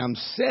 I am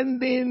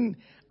sending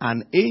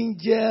an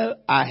angel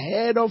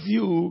ahead of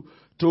you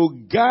to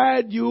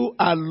guide you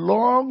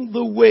along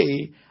the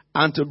way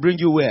and to bring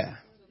you where?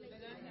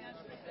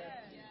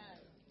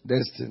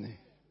 Destiny.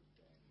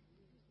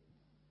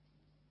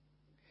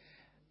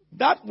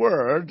 That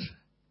word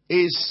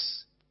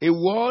is a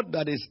word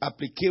that is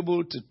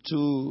applicable to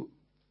two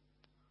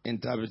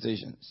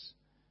interpretations.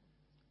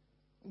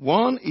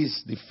 One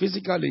is the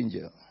physical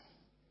angel.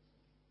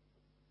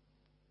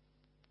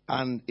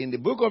 And in the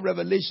book of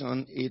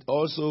Revelation, it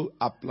also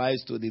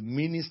applies to the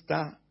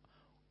minister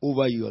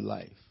over your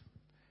life,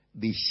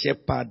 the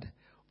shepherd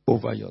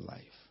over your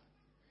life.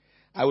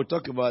 I will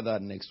talk about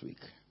that next week.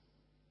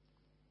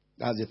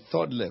 That's the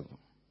third level.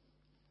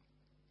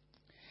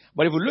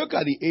 But if we look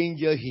at the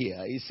angel here,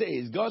 it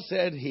says, God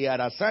said he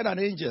had assigned an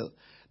angel.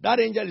 That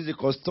angel is the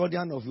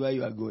custodian of where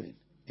you are going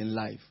in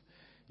life.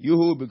 You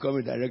who become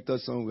a director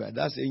somewhere,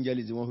 that angel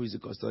is the one who is the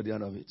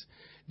custodian of it.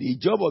 The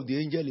job of the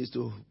angel is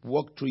to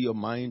walk through your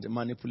mind,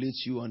 manipulate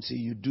you until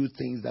you do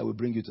things that will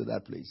bring you to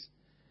that place.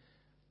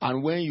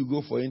 And when you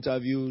go for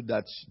interview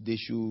that they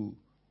should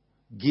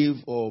give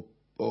or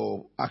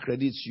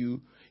accredit you,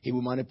 he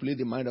will manipulate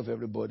the mind of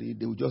everybody.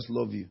 They will just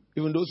love you.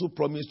 Even those who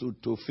promise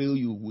to fail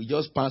you will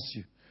just pass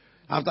you.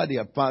 After they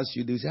have passed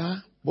you, they will say,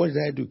 what did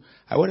I do?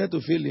 I wanted to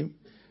fail him,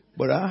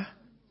 but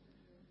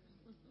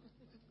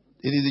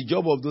it is the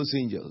job of those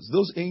angels.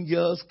 Those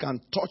angels can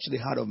touch the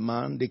heart of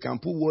man. They can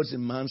put words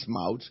in man's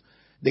mouth.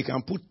 They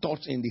can put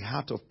thoughts in the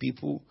heart of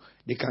people.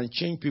 They can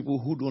change people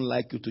who don't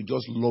like you to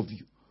just love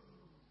you.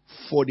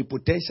 For the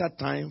potential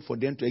time for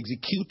them to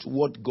execute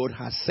what God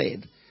has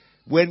said.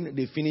 When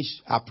they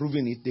finish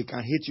approving it, they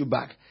can hit you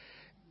back.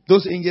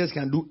 Those angels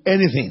can do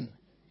anything.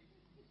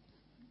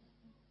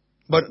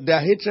 But their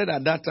hatred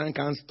at that time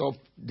can't stop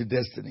the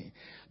destiny.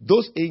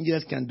 Those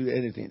angels can do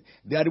anything.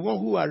 They are the one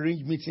who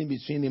arrange meeting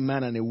between a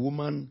man and a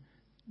woman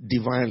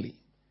divinely.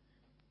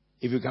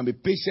 If you can be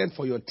patient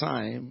for your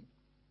time,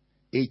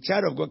 a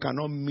child of God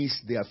cannot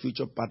miss their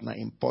future partner.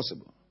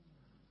 Impossible.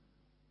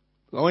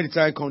 When the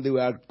time comes, they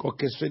will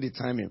orchestrate the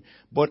timing.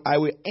 But I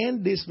will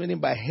end this meeting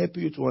by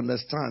helping you to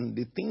understand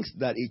the things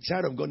that a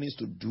child of God needs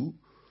to do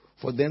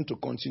for them to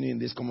continue in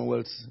this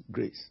Commonwealth's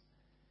grace.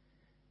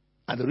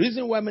 And the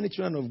reason why many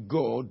children of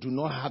God do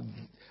not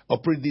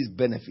operate this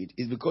benefit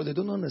is because they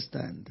don't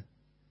understand,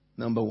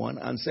 number one.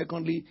 And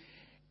secondly,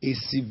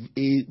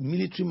 a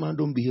military man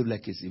don't behave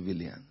like a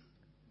civilian.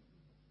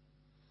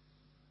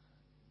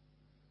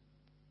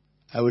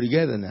 Are we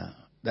together now?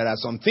 There are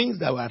some things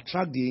that will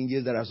attract the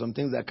angels. There are some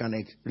things that can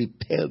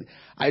repel.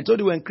 I told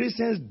you when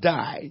Christians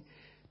die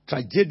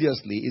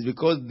tragediously, it's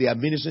because their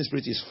ministering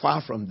spirit is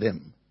far from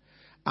them.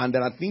 And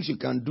there are things you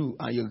can do,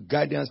 and your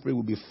guardian spirit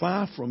will be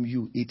far from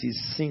you. It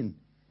is sin,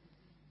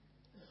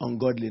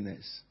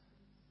 ungodliness.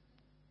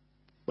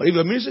 But if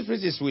your ministry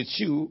spirit is with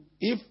you,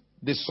 if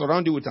they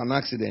surround you with an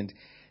accident,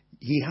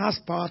 he has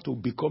power to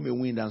become a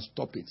wind and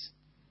stop it.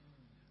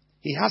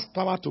 He has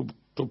power to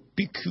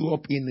pick you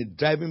up in a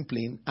driving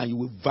plane, and you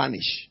will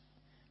vanish.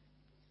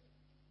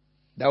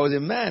 There was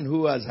a man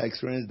who has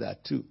experienced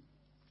that too.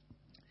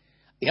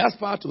 He has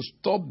power to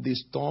stop the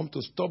storm,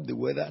 to stop the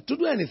weather, to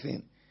do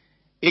anything.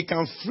 It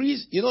can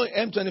freeze.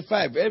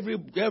 M25, every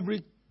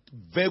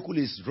vehicle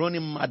is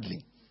running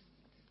madly.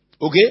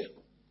 Okay?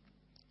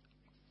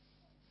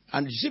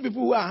 And you see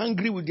people who are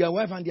angry with their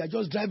wife and they are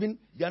just driving.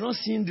 They are not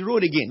seeing the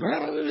road again.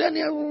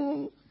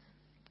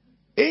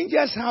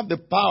 Angels have the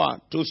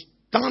power to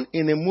stand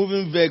in a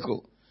moving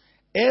vehicle.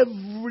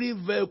 Every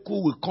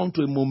vehicle will come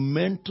to a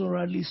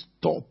momentarily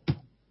stop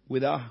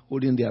without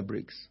holding their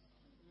brakes.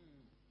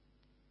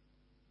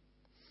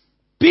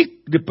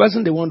 Pick the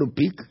person they want to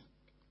pick.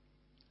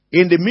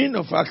 In the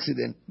middle of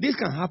accident, this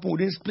can happen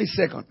within a split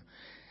second.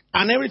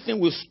 And everything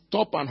will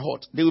stop and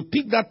halt. They will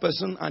pick that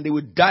person and they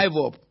will dive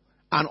up.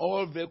 And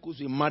all vehicles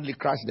will madly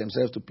crash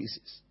themselves to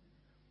pieces.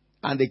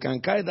 And they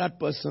can carry that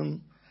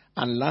person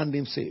and land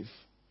him safe.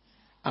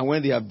 And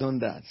when they have done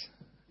that,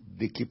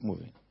 they keep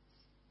moving.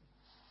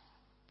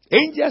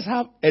 Angels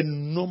have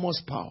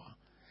enormous power.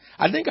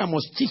 I think I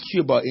must teach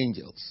you about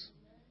angels.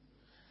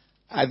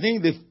 I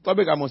think the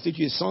topic I must teach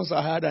you is sons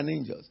are higher than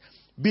angels.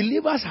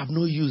 Believers have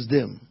not used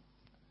them.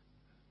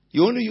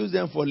 You only use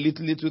them for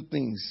little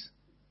things.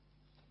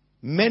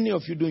 Many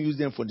of you don't use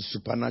them for the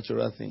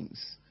supernatural things.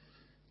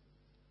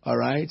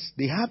 Alright?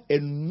 They have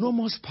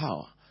enormous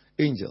power,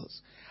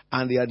 angels.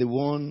 And they are the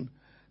one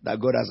that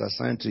God has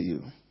assigned to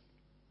you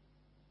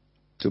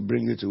to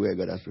bring you to where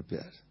God has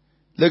prepared.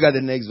 Look at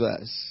the next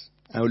verse.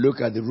 And we'll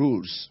look at the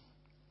rules.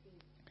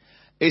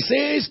 It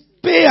says,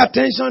 pay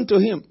attention to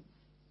him.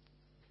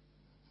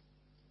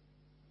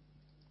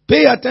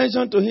 Pay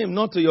attention to him,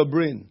 not to your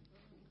brain.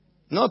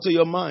 Not to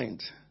your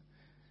mind.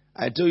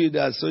 I told you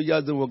that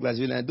soldiers don't work like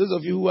civilians. Those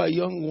of you who are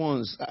young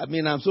ones,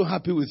 I'm so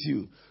happy with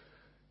you.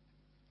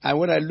 And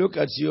when I look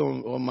at you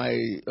on my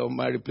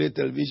replay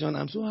television,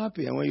 I'm so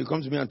happy. And when you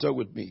come to me and talk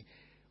with me,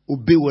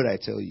 obey what I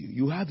tell you.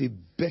 You have a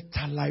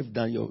better life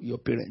than your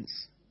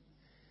parents.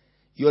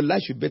 Your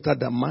life should be better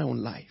than my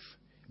own life.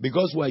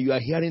 Because while you are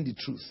hearing the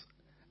truth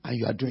and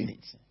you are doing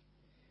it.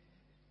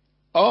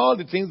 All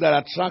the things that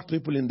attract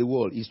people in the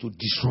world is to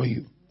destroy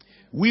you.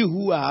 We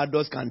who are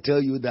adults can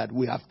tell you that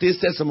we have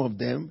tasted some of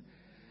them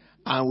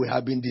and we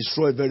have been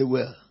destroyed very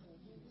well.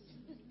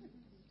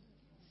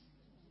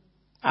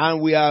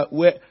 And we are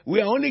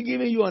only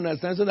giving you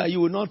understanding so that you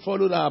will not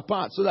follow our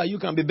path, so that you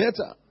can be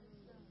better.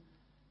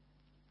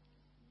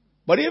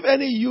 But if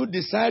any you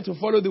decide to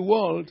follow the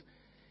world,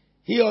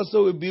 he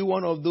also will be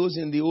one of those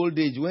in the old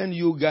age when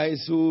you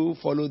guys who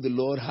follow the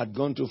Lord had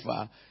gone too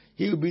far.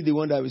 He will be the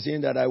one that was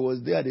saying that I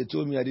was there, they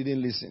told me I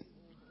didn't listen.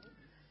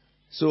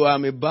 So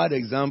I'm a bad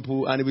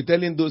example, and he'll be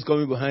telling those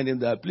coming behind him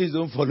that please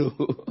don't follow.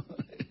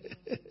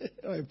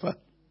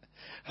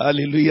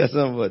 Hallelujah,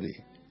 somebody.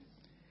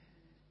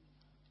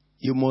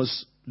 You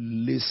must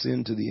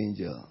listen to the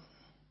angel.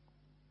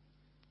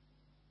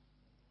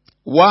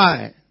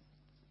 Why?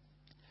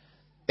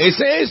 It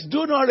says,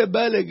 do not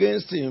rebel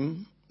against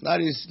him. That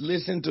is,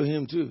 listen to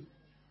him too.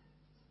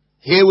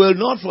 He will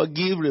not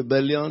forgive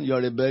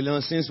your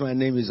rebellion, since my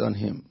name is on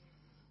him.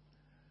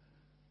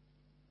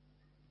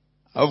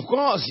 Of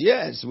course,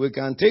 yes, we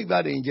can take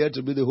that angel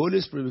to be the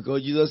Holy Spirit,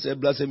 because Jesus said,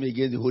 blasphemy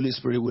against the Holy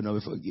Spirit will not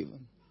be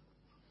forgiven.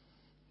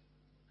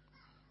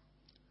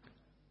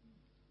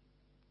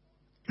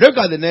 Look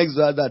at the next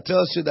verse that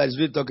tells you that it's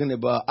really talking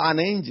about an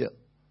angel.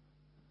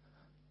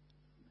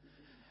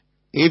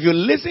 If you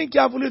listen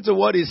carefully to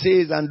what he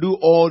says and do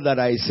all that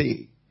I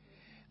say,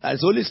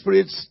 as Holy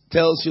Spirit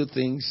tells you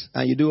things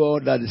and you do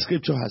all that the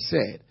scripture has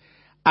said,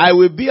 I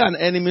will be an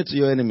enemy to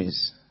your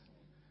enemies.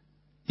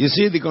 You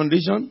see the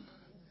condition?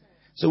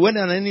 So when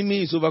an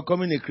enemy is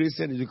overcoming a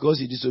Christian, it's because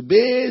he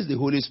disobeys the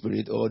Holy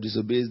Spirit or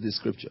disobeys the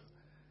scripture.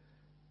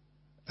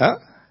 Huh?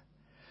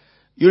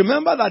 You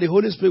remember that the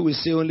Holy Spirit will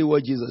say only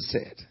what Jesus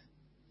said.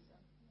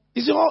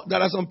 You see,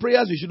 there are some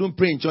prayers you shouldn't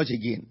pray in church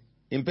again.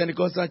 In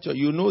Pentecostal church,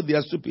 you know they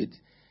are stupid.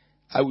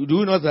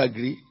 Do not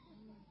agree.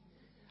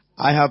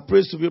 I have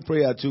prayed stupid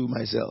prayer too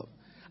myself.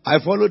 I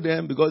follow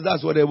them because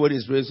that's what everybody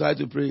is praying, so I had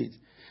to pray it.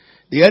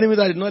 The enemy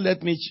that did not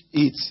let me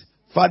eat,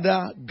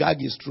 Father, gag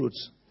his throat.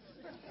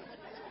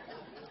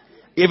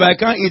 If I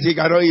can't eat, he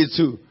cannot eat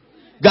too.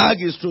 Gag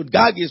his throat,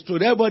 gag his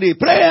throat. Everybody,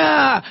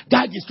 prayer!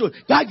 Gag his throat,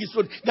 gag his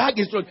throat, gag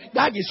his throat,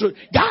 gag his throat.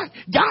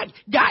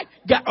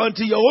 Gag,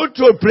 until your own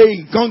throat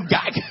praying, come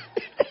gag.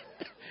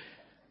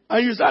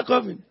 And you start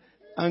coughing.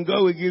 And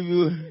God will give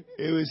you,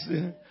 he will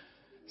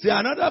say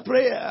another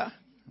prayer.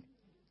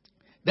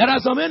 There are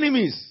some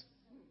enemies.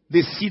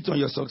 They sit on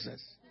your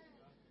success.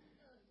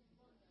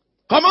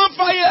 Come on,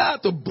 fire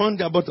to burn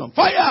their bottom.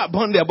 Fire,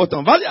 burn their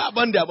bottom. Fire,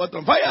 burn their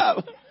bottom.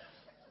 Fire.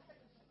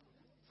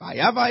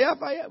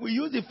 Fire. We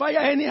use the fire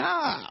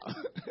anyhow.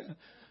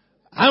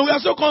 And we are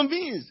so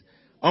convinced.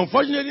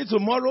 Unfortunately,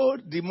 tomorrow,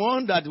 the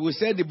one that we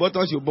said the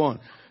bottom should burn,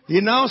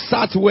 he now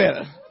sat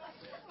well.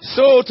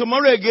 So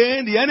tomorrow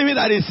again, the enemy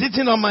that is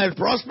sitting on my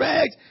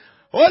prospect,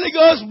 Holy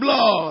Ghost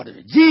blood,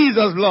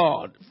 Jesus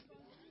blood.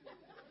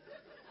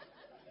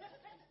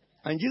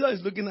 And Jesus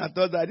is looking at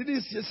us, I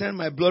didn't send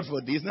my blood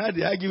for this, now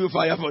did I give you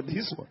fire for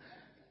this one?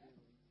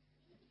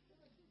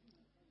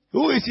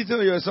 Who is sitting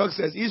on your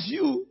success? It's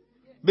you.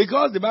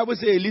 Because the Bible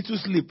says a little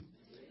sleep,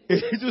 a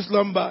little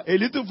slumber, a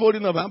little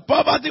folding of hand.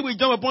 Poverty will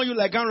jump upon you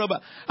like a robber.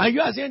 And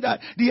you are saying that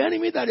the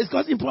enemy that is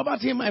causing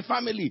poverty in my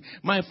family,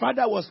 my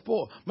father was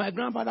poor, my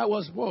grandfather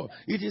was poor.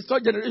 It is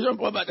third generation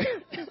poverty.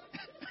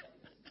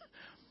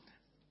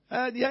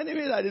 The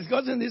enemy that is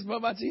causing this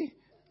poverty.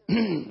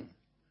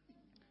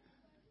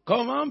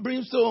 Come on,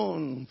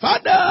 brimstone.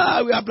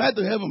 Father, we apply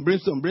to heaven.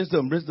 Brimstone.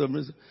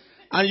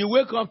 And you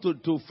wake up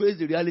to face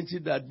the reality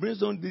that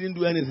Brimstone didn't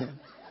do anything.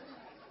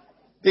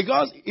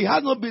 Because he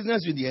has no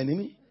business with the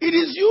enemy. It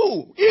is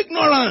you.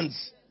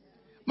 Ignorance.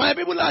 My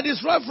people are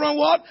destroyed from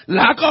what?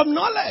 Lack of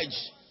knowledge.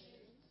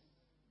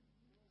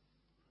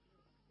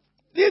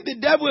 Leave the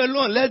devil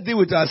alone. Let's deal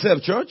with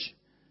ourselves, church.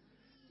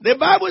 The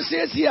Bible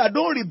says here,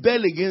 don't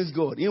rebel against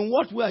God. In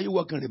what way are you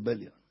working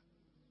rebellion?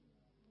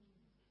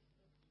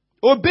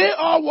 Obey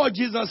all what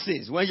Jesus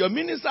says. When your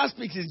minister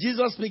speaks, it's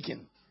Jesus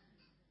speaking.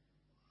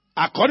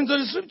 According to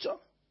the scripture.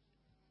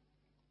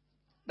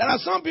 There are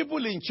some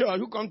people in church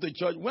who come to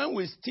church. When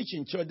we teach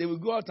in church, they will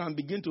go out and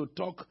begin to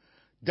talk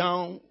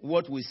down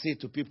what we say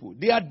to people.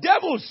 They are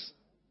devils.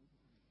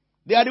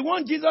 They are the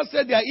ones Jesus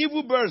said they are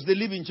evil birds. They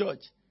live in church.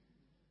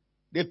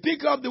 They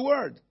pick up the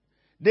word.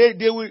 There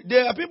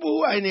are people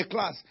who are in a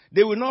class.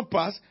 They will not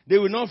pass. They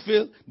will not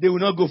fail. They will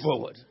not go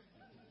forward.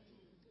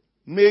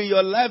 May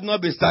your life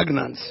not be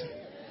stagnant.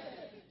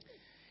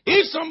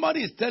 If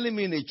somebody is telling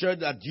me in a church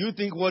that you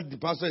think what the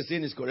pastor is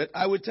saying is correct,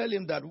 I will tell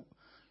him that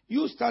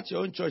you start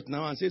your own church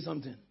now and say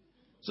something.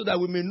 So that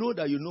we may know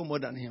that you know more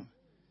than him.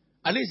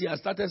 At least he has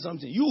started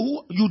something.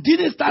 You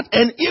didn't start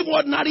an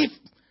ordinary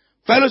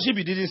fellowship,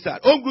 you didn't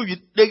start. Home group,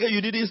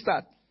 you didn't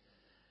start.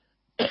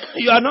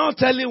 You are now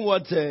telling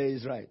what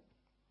is right.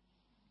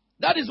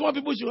 That is what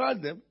people should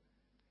ask them.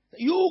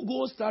 You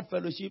go start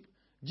fellowship,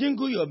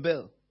 jingle your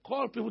bell,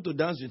 call people to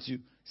dance with you,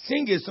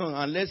 sing a song,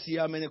 and let's see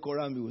how many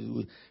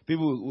Quran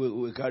people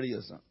will carry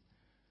your song.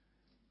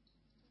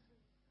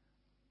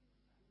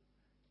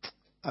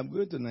 I'm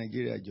going to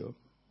Nigeria, Joe.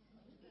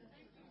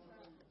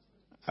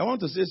 I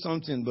want to say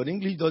something, but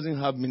English doesn't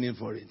have meaning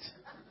for it.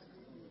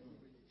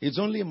 It's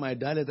only in my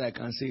dialect I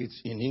can say it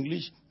in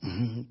English.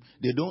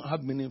 They don't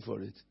have meaning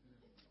for it.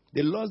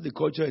 They lost the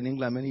culture in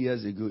England many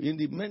years ago. In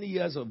the many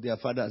years of their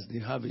fathers, they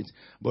have it.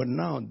 But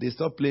now, they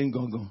stop playing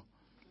gong.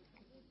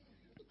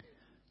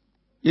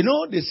 You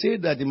know, they say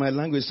that in my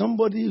language,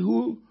 somebody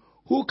who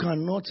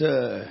cannot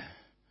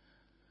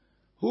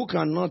who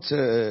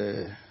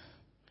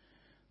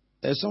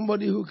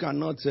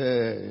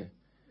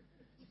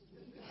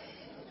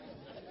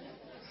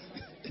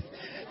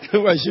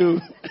are you?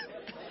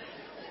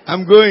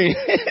 I'm going.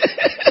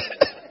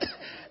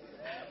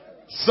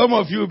 Some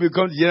of you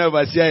become general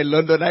overseer in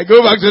London. I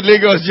go back to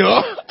Lagos,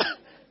 Joe.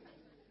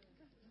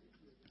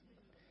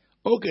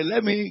 Okay,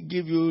 let me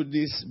give you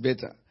this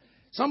better.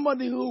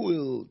 Somebody who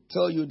will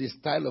tell you the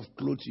style of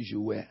clothes you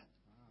should wear.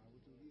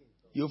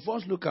 You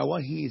first look at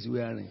what he is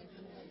wearing.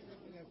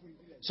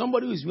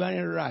 Somebody who is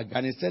wearing rag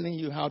and is telling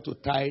you how to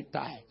tie.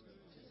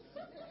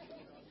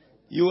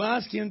 You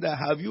ask him that,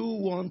 have you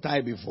worn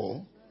tie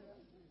before?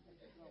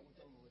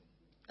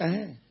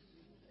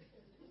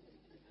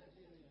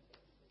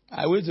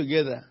 Are we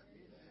together?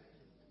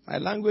 My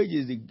language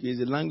is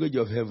the language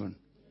of heaven.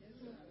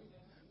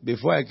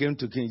 Before I came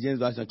to King James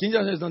Version, King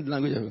James is not the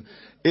language of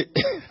heaven.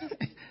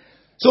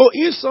 So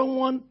if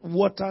someone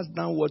waters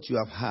down what you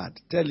have heard,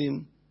 tell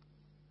him,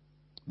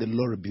 the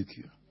Lord rebuke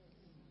you.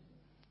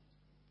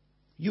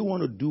 You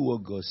want to do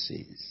what God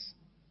says.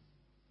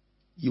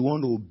 You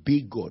want to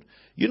obey God.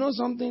 You know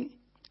something?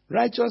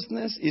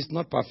 Righteousness is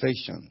not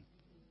perfection.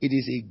 It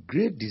is a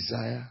great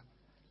desire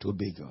to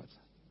obey God.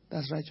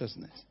 That's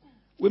righteousness.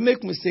 We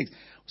make mistakes.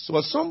 So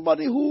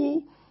somebody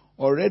who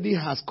already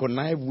has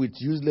connived with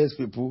useless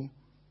people,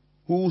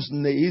 whose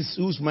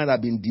mind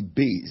have been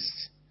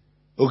debased,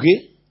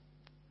 okay?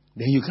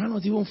 Then you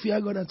cannot even fear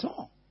God at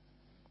all.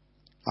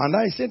 And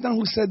that is Satan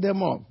who set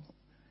them up.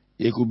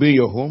 It could be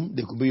your home.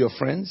 They could be your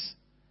friends.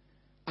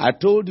 I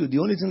told you the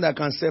only thing that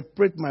can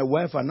separate my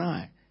wife and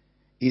I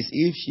is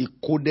if she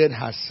coded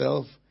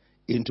herself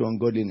into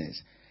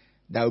ungodliness.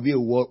 That will be a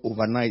war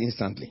overnight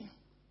instantly.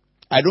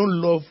 I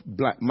don't love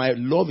blind. My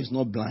love is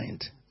not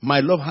blind. My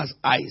love has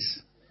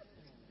eyes.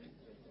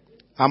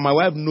 And my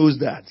wife knows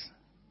that.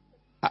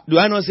 Do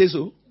I not say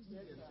so?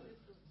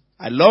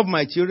 I love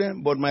my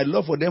children, but my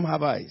love for them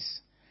have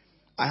eyes.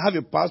 I have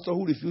a pastor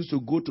who refused to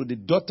go to the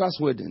daughter's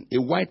wedding,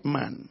 a white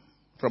man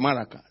from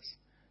Maracas,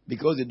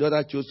 because the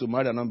daughter chose to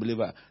marry an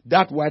unbeliever.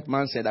 That white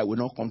man said, I will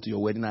not come to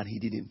your wedding, and he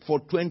didn't. For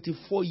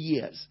 24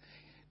 years,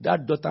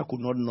 that daughter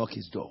could not knock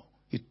his door.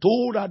 He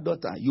told that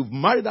daughter, you've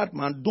married that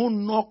man,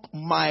 don't knock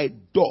my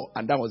door.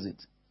 And that was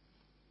it.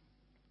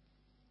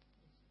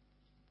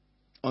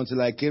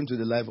 Until I came to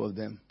the life of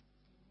them.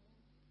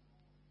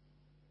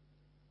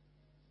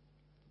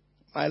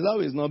 My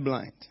love is not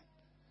blind.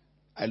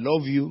 I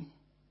love you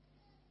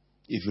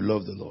if you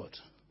love the Lord.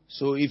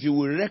 So if you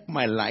will wreck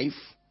my life,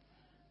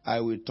 I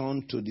will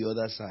turn to the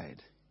other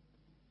side.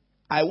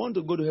 I want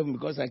to go to heaven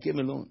because I came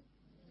alone.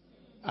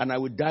 And I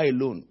will die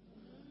alone.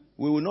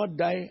 We will not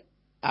die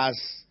as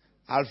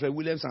Alfred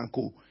Williams and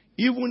co.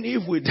 Even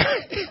if we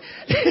die,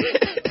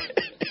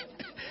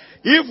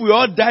 if we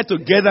all die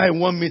together in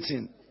one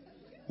meeting,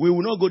 we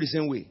will not go the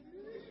same way.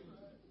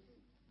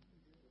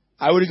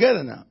 Are we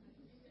together now?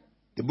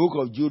 The book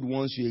of Jude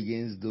warns you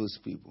against those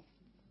people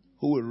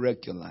who will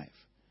wreck your life.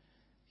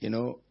 You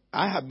know,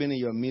 I have been in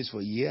your midst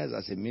for years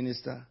as a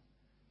minister.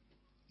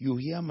 You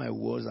hear my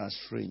words are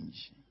strange.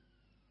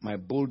 My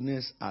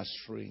boldness are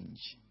strange.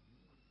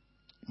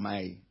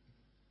 My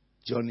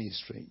journey is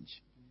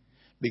strange.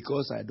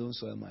 Because I don't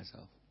soil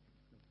myself.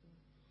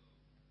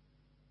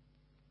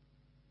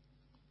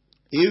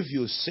 If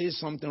you say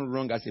something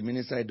wrong as a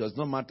minister, it does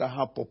not matter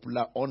how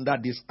popular under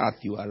this earth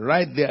you are.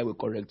 Right there, I will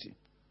correct you.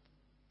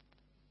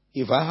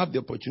 If I have the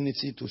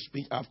opportunity to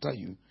speak after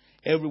you,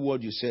 every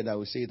word you said, I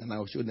will say it and I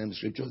will show them the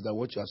scriptures that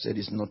what you have said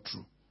is not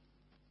true.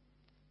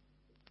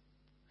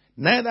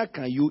 Neither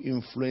can you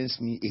influence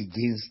me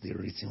against the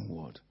written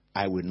word.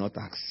 I will not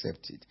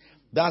accept it.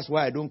 That's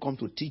why I don't come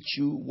to teach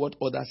you what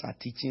others are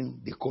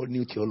teaching. They call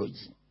new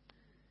theology.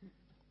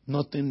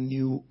 Nothing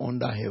new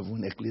under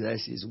heaven.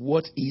 Ecclesiastes.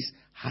 What is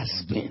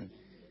has been.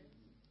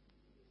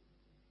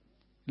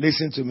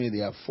 Listen to me,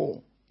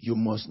 therefore. You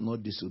must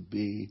not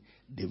disobey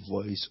the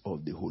voice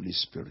of the Holy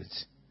Spirit.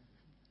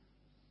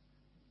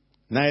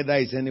 Neither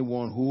is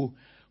anyone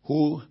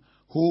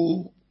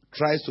who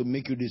tries to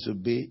make you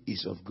disobey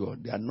is of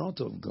God. They are not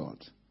of God.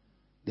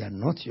 They are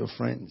not your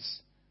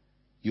friends.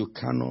 You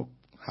cannot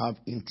have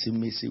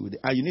intimacy with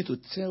them. And you need to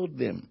tell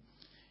them,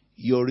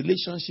 your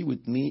relationship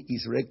with me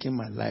is wrecking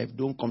my life.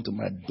 Don't come to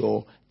my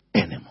door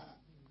anymore.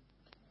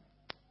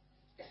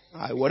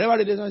 Whatever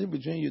the relationship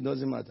between you,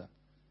 doesn't matter.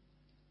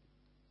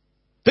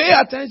 Pay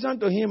attention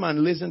to him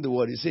and listen to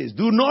what he says.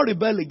 Do not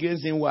rebel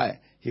against him. Why?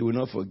 He will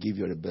not forgive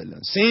your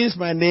rebellion. Since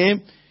my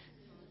name.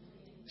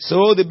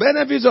 So the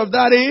benefits of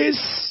that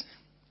is,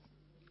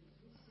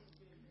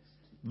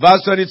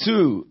 verse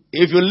 22.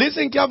 If you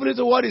listen carefully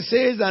to what he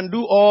says and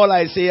do all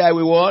I say, I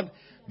will what?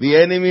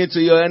 Be enemy to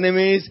your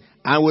enemies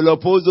and will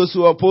oppose those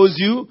who oppose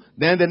you.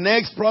 Then the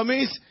next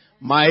promise,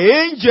 my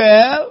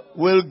angel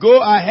will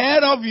go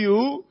ahead of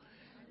you.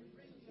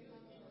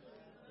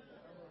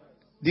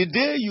 The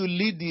day you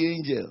lead the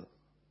angel,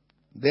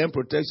 then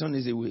protection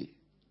is away.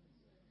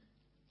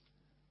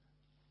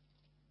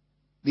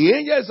 The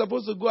angel is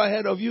supposed to go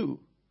ahead of you.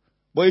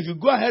 But if you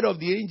go ahead of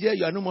the angel,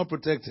 you are no more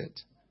protected.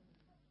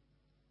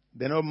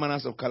 Then all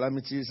manners of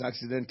calamities,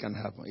 accidents can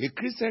happen. A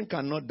Christian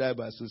cannot die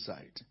by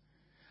suicide.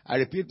 I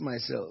repeat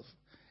myself.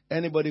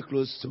 Anybody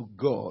close to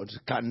God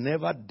can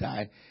never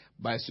die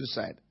by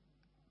suicide.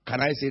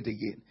 Can I say it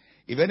again?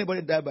 If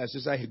anybody died by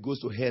suicide, he goes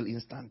to hell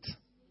instant.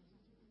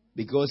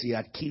 Because he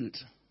had killed.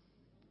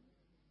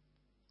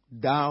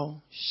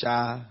 Thou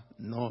shalt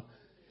not.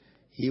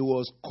 He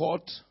was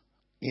caught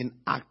in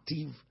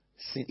active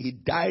sin. He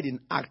died in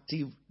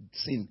active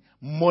sin.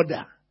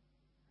 Murder.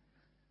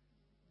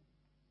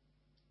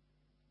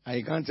 And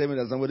you can't tell me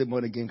that somebody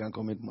born again can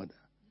commit murder.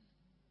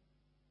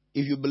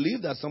 If you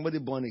believe that somebody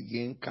born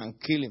again can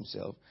kill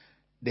himself,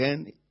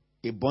 then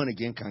a born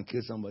again can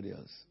kill somebody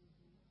else.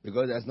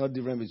 Because there's no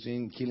difference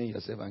between killing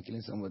yourself and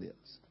killing somebody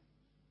else.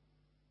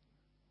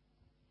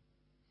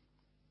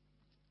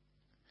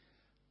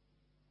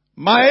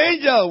 My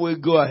angel will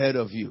go ahead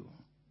of you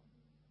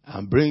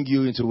and bring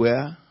you into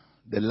where?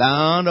 The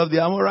land of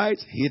the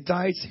Amorites,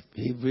 Hittites,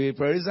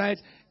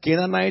 Perizzites,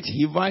 Canaanites,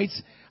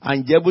 Hivites,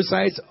 and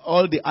Jebusites,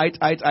 all the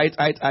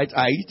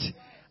it.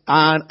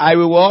 And I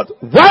will what?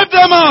 Wipe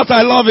them out.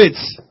 I love it.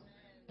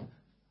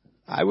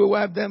 I will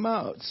wipe them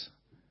out.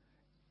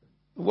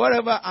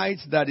 Whatever it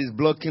that is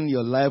blocking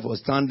your life or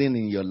standing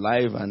in your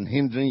life and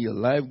hindering your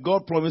life,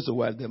 God promised to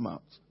wipe them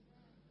out.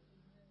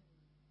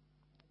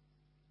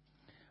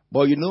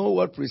 But you know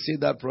what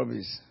precedes that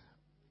promise?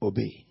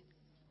 Obey.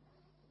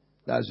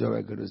 That's where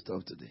we're going to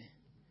stop today.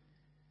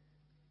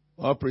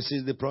 What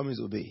precedes the promise?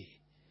 Obey.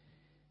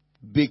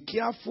 Be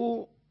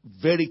careful,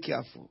 very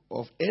careful,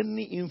 of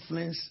any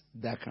influence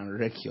that can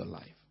wreck your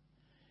life.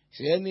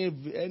 See,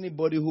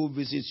 anybody who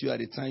visits you at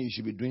the time you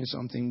should be doing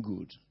something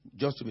good,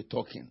 just to be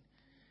talking,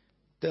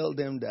 tell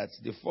them that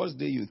the first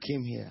day you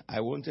came here,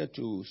 I wanted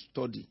to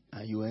study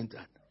and you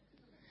entered.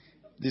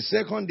 The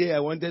second day I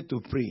wanted to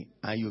pray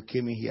and you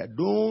came in here.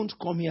 Don't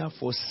come here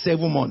for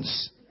 7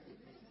 months.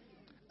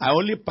 I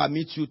only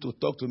permit you to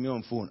talk to me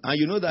on phone. And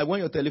you know that when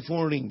your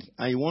telephone rings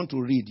and you want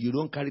to read, you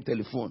don't carry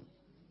telephone.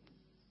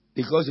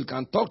 Because you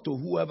can talk to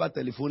whoever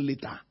telephone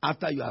later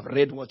after you have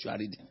read what you are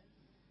reading.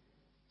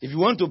 If you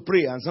want to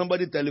pray and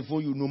somebody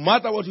telephone you, no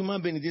matter what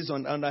human being it is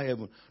under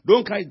heaven,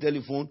 don't carry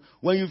telephone.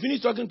 When you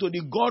finish talking to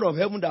the God of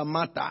heaven that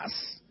matters,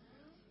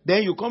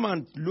 then you come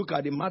and look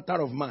at the matter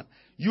of man.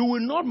 You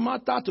will not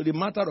matter to the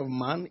matter of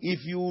man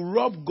if you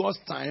rob God's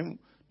time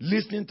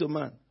listening to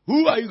man.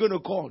 Who are you going to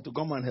call to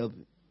come and help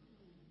you?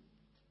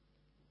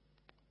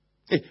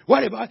 Hey,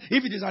 what about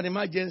if it is an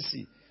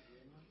emergency?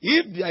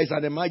 If there is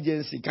an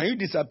emergency, can you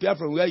disappear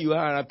from where you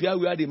are and appear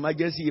where the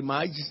emergency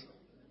emerges?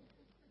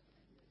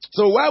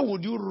 So why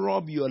would you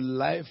rob your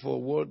life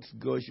for what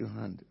God should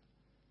handle?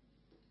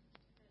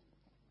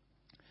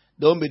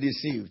 Don't be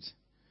deceived.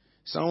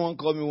 Someone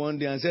called me one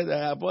day and said,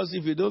 Apostle,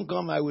 if you don't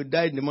come, I will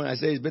die in the morning. I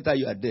said, it's better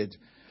you are dead.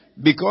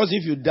 Because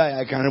if you die,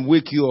 I can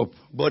wake you up.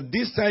 But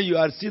this time you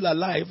are still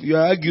alive, you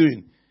are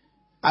arguing.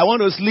 I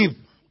want to sleep.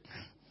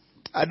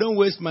 I don't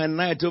waste my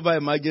night over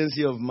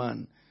emergency of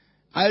man.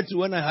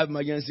 When I have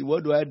emergency,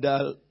 what do I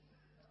dial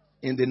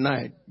in the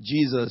night?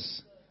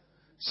 Jesus.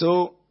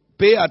 So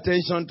pay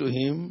attention to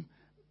him.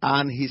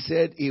 And he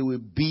said he will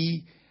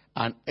be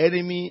an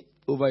enemy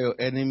over your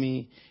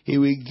enemy. He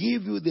will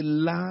give you the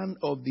land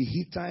of the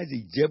Hittites,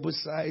 the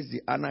Jebusites,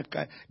 the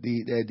Anakites,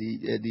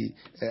 the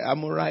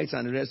Amorites,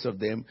 and the rest of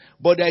them.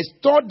 But there is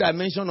third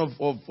dimension of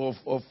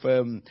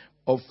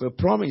a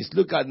promise.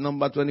 Look at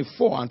number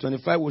 24 and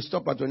 25. We'll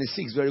stop at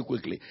 26 very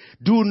quickly.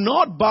 Do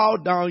not bow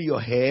down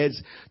your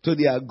heads to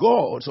their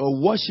gods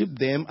or worship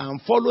them and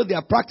follow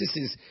their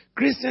practices.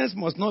 Christians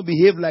must not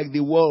behave like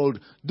the world.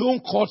 Don't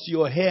cut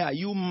your hair,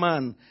 you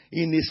man,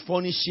 in this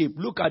funny shape.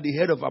 Look at the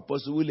head of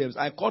Apostle Williams.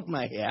 I cut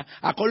my hair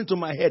according to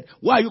my head.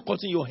 Why are you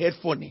cutting your head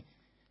funny?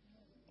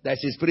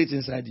 There's a spirit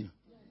inside you.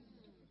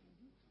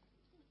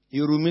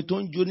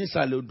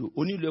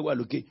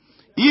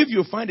 If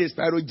you find a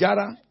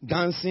Spyro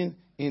dancing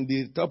in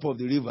the top of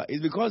the river,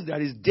 it's because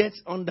there is death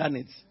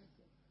underneath.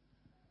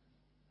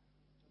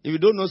 If you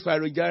don't know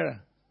Spyro,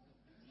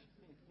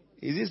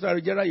 is this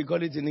Spyro you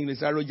call it in English?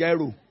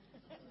 Spyro.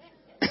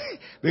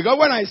 Because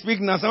when I speak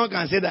now, someone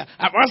can say that.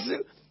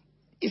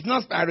 It's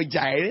not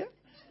Spyro,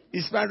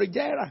 it's Spyro.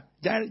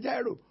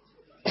 Gyro.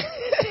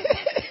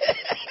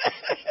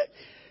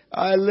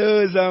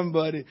 Hello,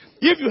 somebody.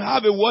 If you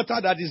have a water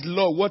that is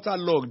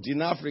waterlogged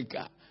in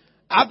Africa,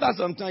 after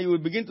some time you will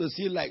begin to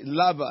see like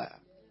lava,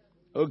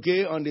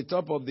 okay, on the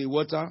top of the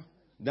water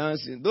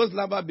dancing. Those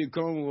lava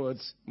become what?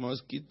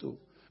 Mosquito.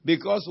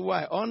 Because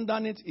why?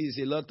 Underneath is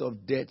a lot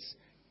of death.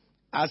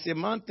 As a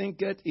man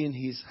thinketh in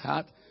his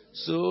heart,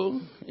 so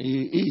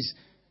he is.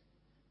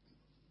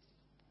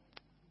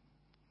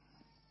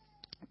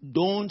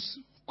 Don't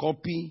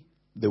copy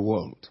the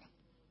world.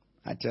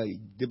 I tell you.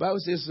 The Bible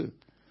says so.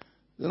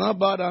 Do not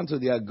bow down to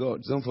their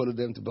gods. Don't follow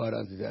them to bow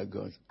down to their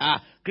gods.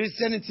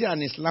 Christianity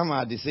and Islam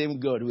are the same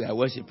God we are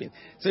worshiping.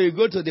 So you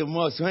go to the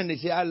mosque, when they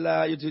say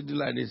Allah, you do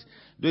like this.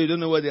 Though you don't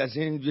know what they are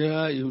saying,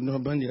 yeah, you will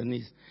not bend your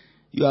knees.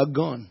 You are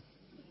gone.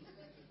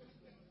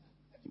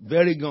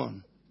 Very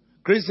gone.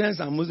 Christians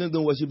and Muslims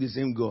don't worship the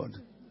same God.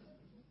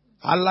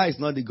 Allah is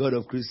not the God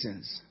of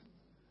Christians.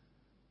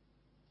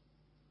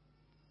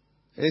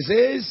 He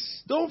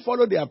says, don't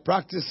follow their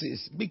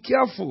practices. Be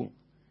careful.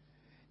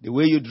 The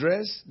way you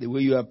dress, the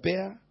way you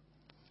appear.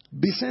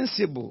 Be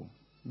sensible.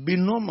 Be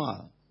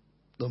normal.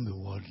 Don't be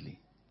worldly.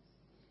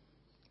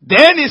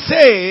 Then he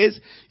says,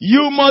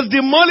 you must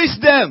demolish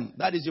them.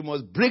 That is, you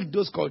must break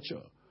those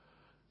cultures.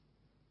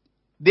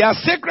 They are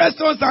sacred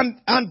stones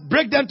and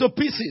break them to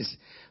pieces.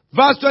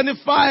 Verse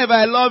 25,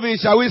 I love it.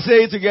 Shall we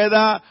say it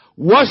together?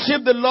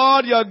 Worship the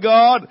Lord your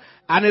God,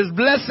 and his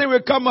blessing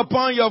will come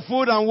upon your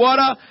food and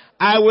water.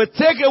 I will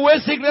take away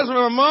sickness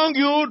from among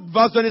you.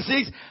 Verse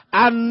 26,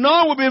 and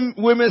none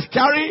will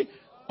miscarry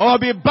or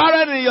be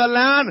barren in your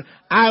land.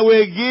 I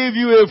will give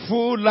you a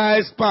full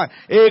lifespan.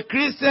 A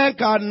Christian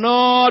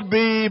cannot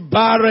be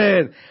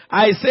barren.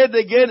 I said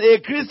again, a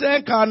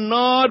Christian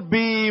cannot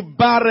be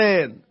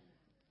barren.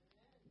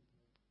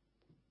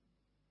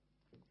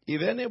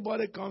 If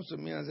anybody comes to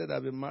me and said,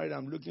 I've been married,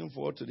 I'm looking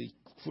forward to the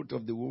fruit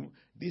of the womb,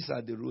 these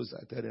are the rules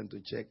I tell them to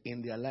check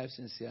in their life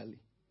sincerely.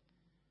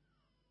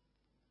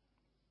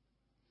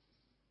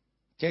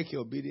 Check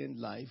your obedient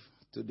life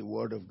to the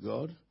Word of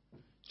God.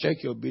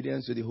 Check your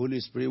obedience to the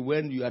Holy Spirit.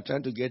 When you are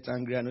trying to get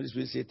angry and the Holy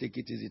Spirit say, take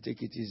it easy,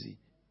 take it easy.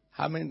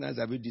 How many times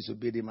have you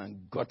disobeyed him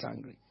and got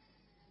angry?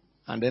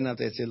 And then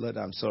after I say, Lord,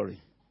 I'm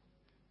sorry.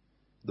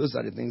 Those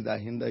are the things that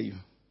hinder you.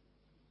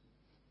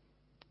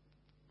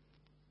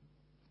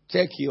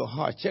 Check your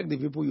heart. Check the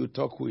people you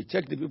talk with.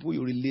 Check the people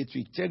you relate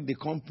with. Check the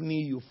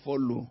company you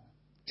follow.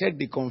 Check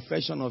the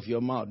confession of your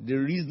mouth. The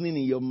reasoning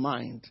in your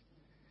mind.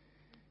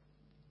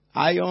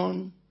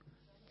 Iron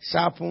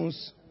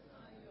sharpens.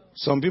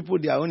 Some people,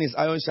 their own is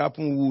iron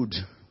sharpen wood.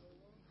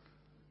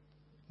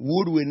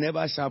 Wood will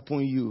never sharpen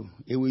you.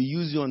 It will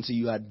use you until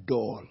you are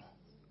dull.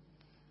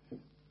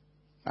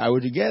 Are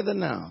we together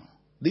now?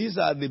 These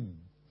are the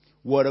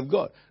Word of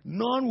God.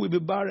 None will be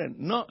barren.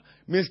 No,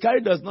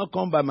 miscarriage does not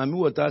come by Mami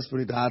Water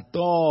Spirit at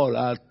all.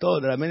 At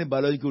all. There are many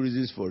biological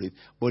reasons for it.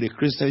 But a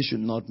Christian should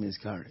not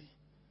miscarry.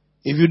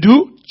 If you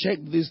do, check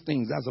these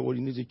things. That's what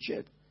you need to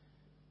check.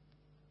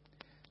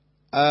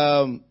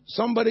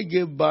 Somebody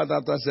gave birth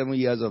after 7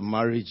 years of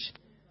marriage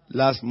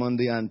last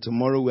Monday, and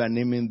tomorrow we are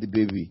naming the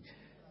baby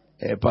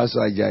Pastor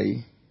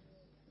Ajayi.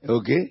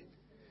 Okay?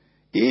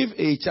 If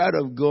a child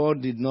of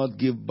God did not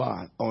give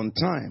birth on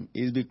time,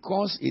 it's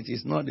because it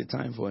is not the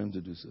time for him to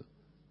do so.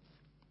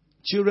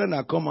 Children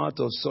that come out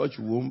of such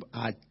womb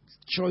are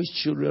choice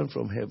children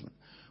from heaven.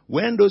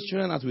 When those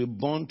children are to be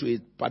born to a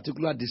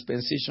particular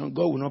dispensation,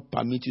 God will not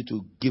permit you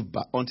to give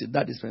birth until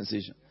that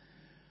dispensation.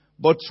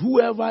 But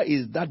whoever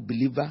is that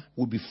believer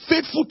will be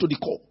faithful to the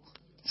core,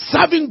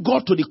 serving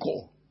God to the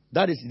core.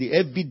 That is the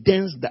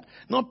evidence that,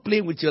 not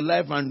playing with your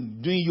life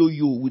and doing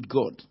yo-yo with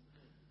God.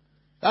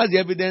 That's the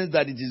evidence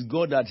that it is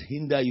God that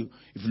hindered you.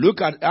 If you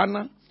look at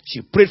Anna,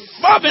 she prayed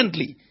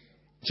fervently.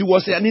 She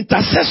was an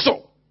intercessor.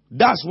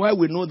 That's why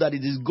we know that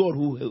it is God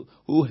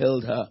who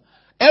held her.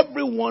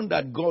 Everyone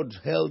that God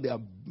held their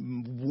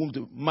womb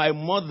to. My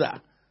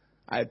mother,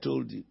 I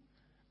told you,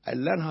 I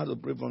learned how to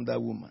pray from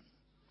that woman.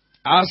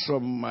 Ask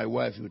from my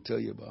wife, will tell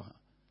you about her.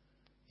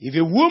 If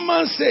a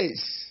woman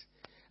says,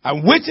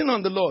 I'm waiting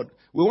on the Lord,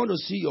 we want to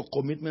see your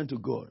commitment to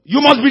God.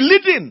 You must be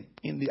leading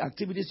in the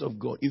activities of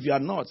God. If you are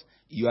not,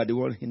 you are the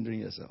one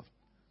hindering yourself.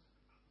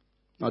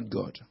 Not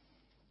God.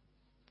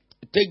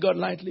 Take God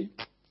lightly,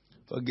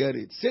 forget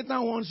it.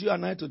 Satan wants you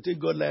and I to take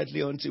God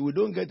lightly until we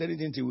don't get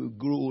anything until we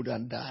grow old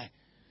and die.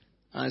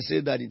 And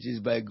say that it is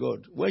by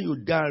God. When you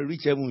die and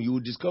reach heaven, you will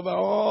discover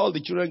all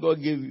the children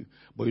God gave you.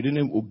 But you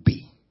didn't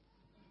obey.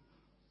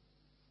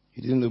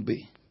 You didn't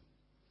obey.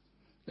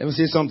 Let me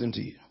say something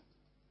to you.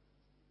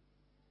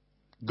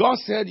 God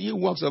said, "Ye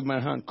works of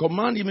my hand,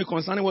 command ye me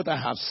concerning what I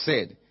have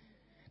said."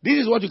 This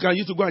is what you can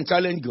use to go and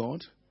challenge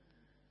God.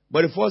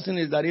 But the first thing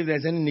is that if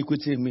there's any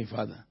iniquity in me,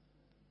 Father,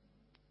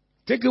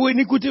 take away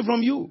iniquity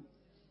from you,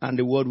 and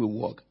the word will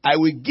work. I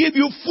will give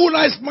you full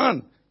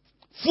lifespan.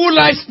 Full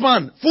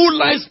lifespan. Full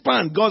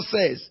lifespan, God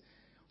says.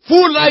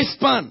 Full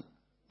lifespan.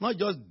 Not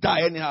just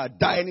die anyhow,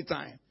 die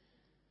anytime.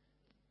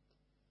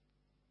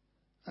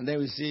 And then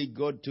we say,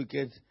 God took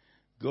it,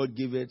 God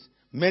gave it.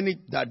 Many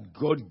that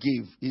God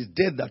gave is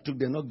dead that took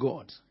them, not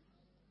God.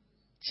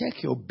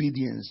 Check your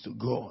obedience to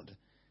God.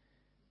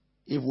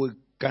 If we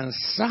can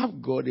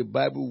serve God the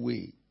Bible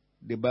way,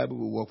 the Bible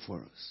will work for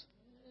us.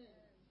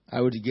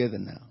 Are we together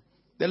now?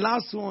 The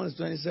last one is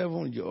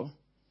 27, Joe.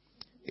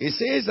 It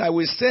says, I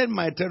will send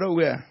my terror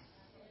where?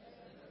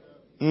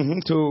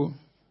 To.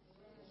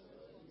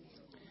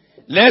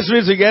 Let's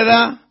read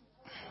together.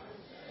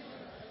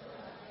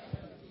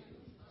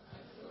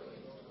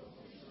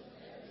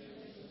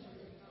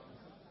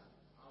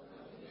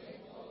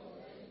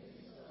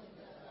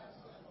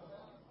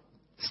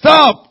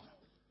 Stop!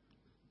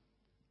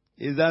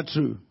 Is that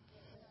true?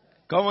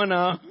 Come on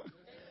now.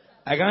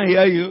 I can't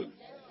hear you.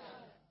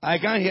 I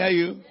can't hear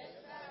you.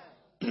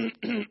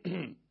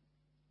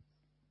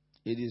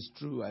 It is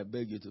true. I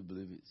beg you to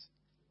believe it.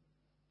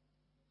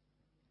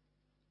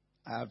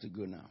 I have to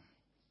go now.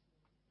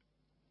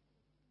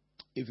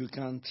 If you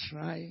can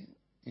try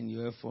in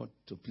your effort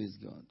to please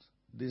God,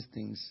 these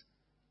things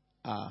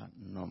are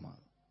normal.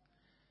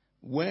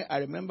 I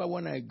remember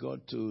when I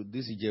got to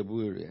this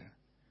Ijebu area,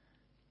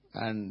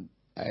 and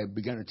I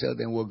began to tell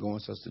them what God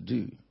wants us to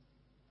do.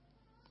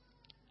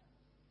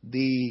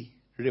 The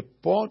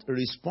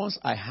response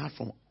I had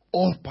from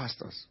all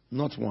pastors,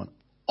 not one,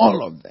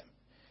 all of them,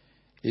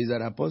 is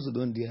that apostles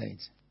don't dare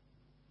it.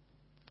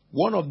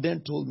 One of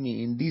them told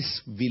me, in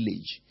this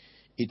village,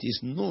 it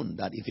is known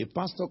that if a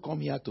pastor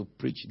come here to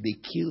preach, they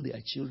kill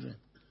their children.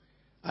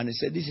 And he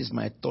said, this is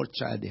my third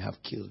child they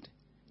have killed.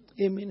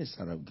 A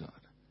minister of God.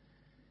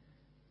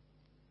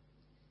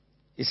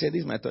 He said,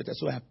 this is my third child.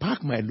 So I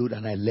packed my load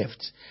and I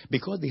left.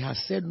 Because they have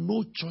said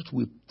no church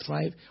will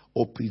thrive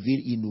or prevail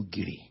in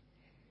Ugiri.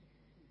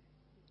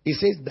 He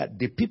says that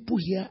the people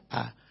here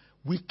are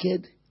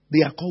wicked.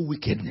 They are called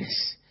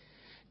wickedness.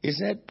 He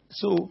said,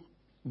 so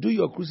do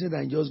your crusade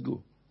and just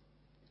go.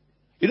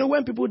 You know,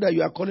 when people that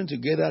you are calling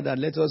together that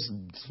let us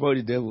spoil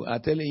the devil are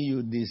telling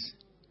you this.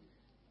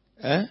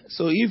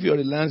 So if your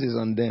reliance is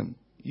on them,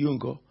 you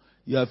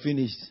are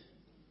finished.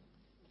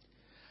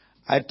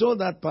 I told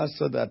that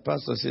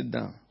pastor, sit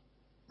down.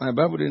 My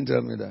Bible didn't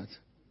tell me that.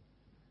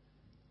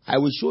 I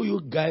will show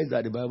you guys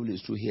that the Bible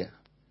is true here.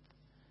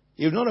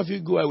 If none of you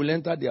go, I will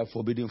enter their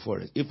forbidden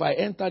forest. If I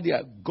enter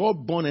there,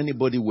 God born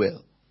anybody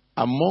well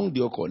among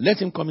the occult. Let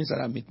him come inside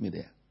and meet me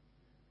there.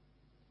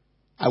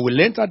 I will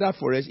enter that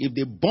forest. If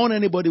they burn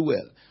anybody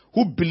well,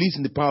 who believes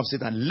in the power of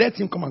Satan, let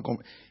him come and come.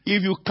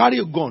 If you carry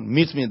a gun,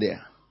 meet me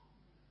there.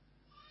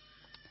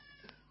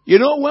 You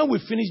know, when we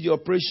finished the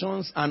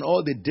operations and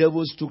all the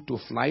devils took to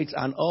flight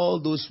and all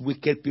those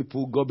wicked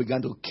people, God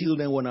began to kill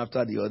them one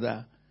after the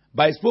other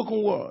by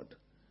spoken word.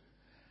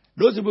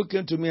 Those people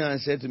came to me and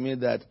said to me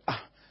that,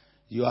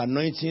 your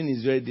anointing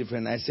is very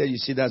different. I said, you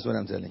see, that's what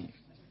I'm telling you.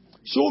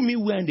 Show me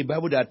where in the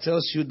Bible that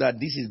tells you that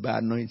this is by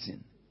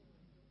anointing.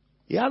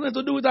 It has nothing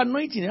to do with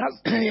anointing.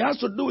 It has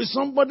to do with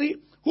somebody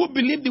who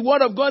believes the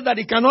word of God that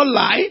he cannot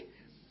lie.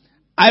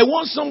 I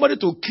want somebody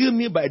to kill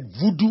me by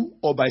voodoo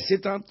or by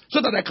Satan so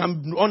that I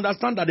can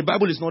understand that the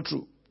Bible is not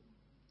true.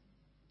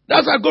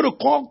 That's why I go to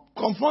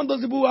confront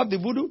those people who have the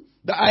voodoo.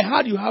 That I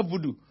heard you have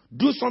voodoo.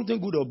 Do something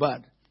good or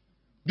bad.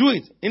 Do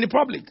it in the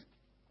public.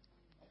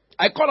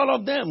 I call all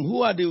of them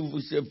who are the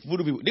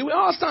voodoo people. They were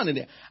all standing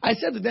there. I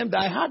said to them that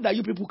I heard that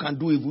you people can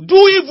do evil. Do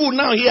evil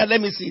now here. Let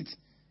me see it.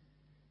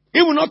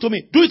 Evil not to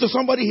me. Do it to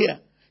somebody here.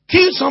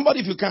 Kill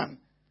somebody if you can.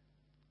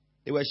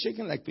 They were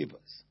shaking like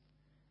papers.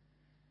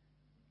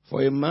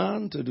 For a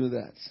man to do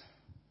that.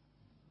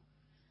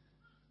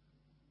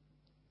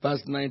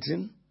 Verse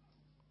 19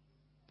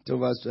 to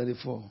verse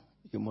 24.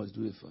 You must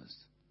do it first.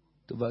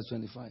 To verse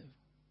 25.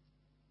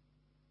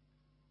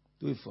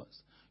 Do it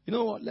first. You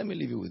know what? Let me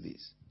leave you with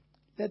this.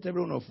 Let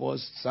every one of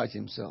us search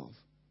himself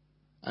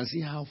and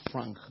see how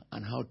frank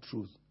and how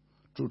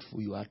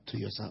truthful you are to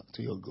yourself,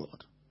 to your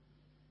God.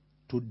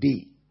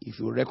 Today, if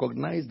you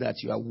recognize that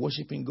you are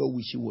worshiping God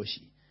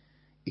wishy-washy,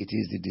 it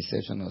is the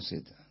deception of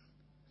Satan.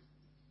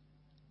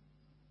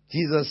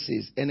 Jesus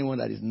says, anyone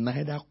that is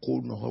neither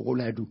cold nor hot, what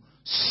will I do?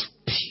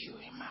 Spew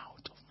him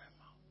out of my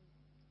mouth.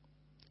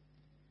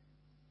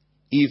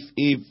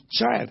 If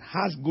child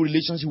has good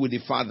relationship with the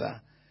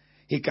father,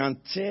 he can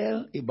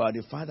tell about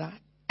the father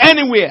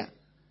anywhere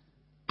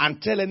and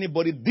tell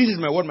anybody, this is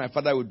what my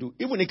father will do.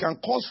 Even he can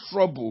cause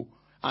trouble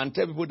and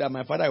tell people that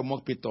my father will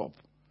mock it up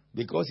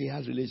because he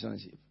has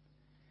relationship.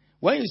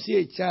 When you see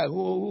a child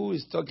who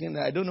is talking,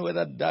 I don't know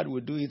whether dad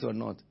will do it or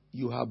not,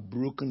 you have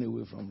broken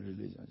away from the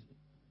relationship.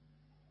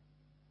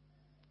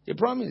 A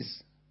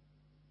promise.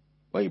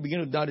 When you begin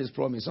to doubt his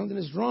promise, something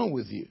is wrong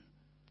with you.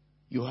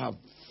 You have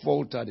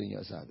faltered in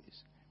your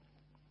service.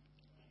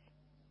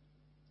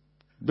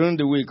 During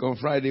the week, on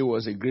Friday,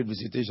 was a great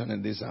visitation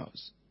in this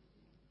house.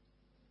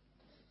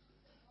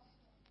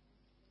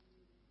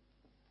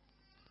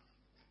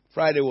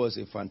 Friday was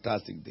a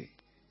fantastic day.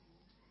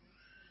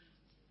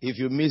 If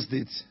you missed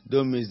it,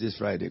 don't miss this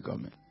Friday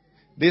coming.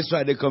 This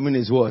Friday coming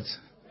is what?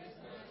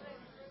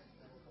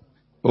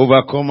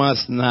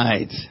 Overcomers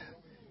night.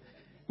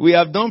 We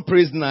have done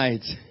praise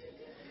night,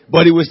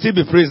 but it will still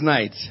be praise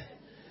night.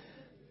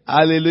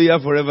 Hallelujah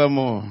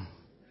forevermore.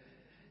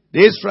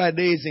 This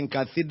Friday is in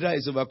Cathedral,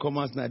 it's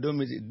Overcomers night. Don't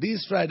miss it.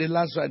 This Friday,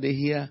 last Friday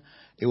here,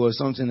 it was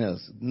something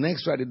else.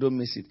 Next Friday, don't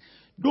miss it.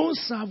 Don't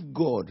serve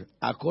God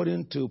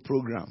according to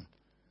program.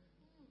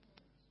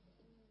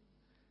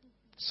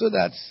 So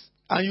that,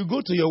 and you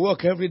go to your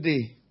work every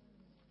day.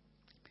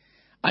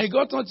 And you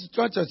go to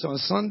church on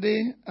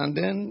Sunday, and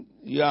then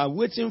you are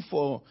waiting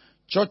for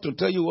church to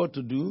tell you what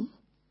to do.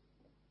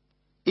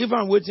 If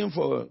I'm waiting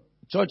for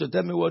church to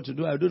tell me what to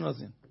do, I do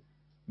nothing.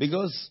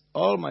 Because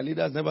all my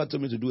leaders never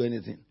told me to do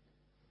anything.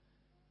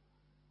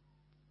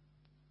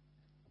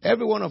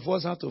 Every one of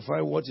us have to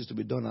find what is to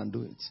be done and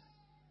do it.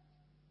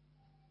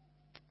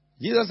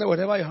 Jesus said,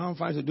 whatever your hand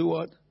finds to do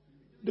what?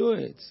 Do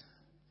it.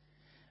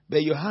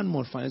 But your hand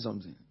must find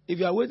something. If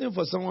you are waiting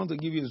for someone to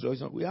give you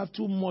instruction, we have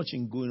too much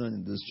going on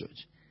in this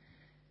church.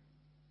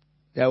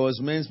 There was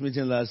men's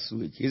meeting last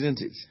week,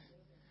 isn't it?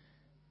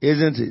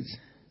 Isn't it?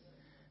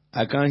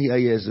 I can't hear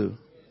yes, sir.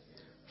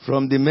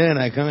 From the men,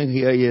 I can't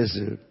hear yes,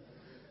 sir.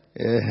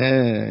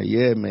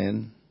 Yeah,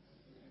 man.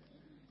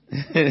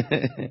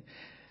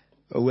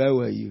 Where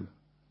were you?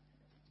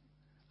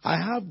 I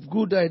have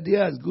good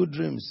ideas, good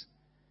dreams.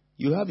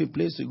 You have a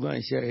place to go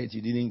and share it.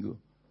 You didn't go.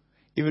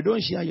 If you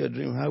don't share your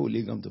dream, how will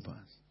it come to pass?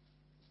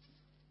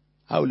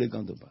 How will it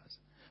come to pass?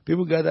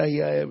 People gather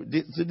here.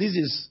 So this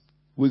is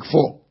week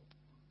 4.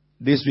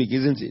 This week,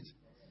 isn't it?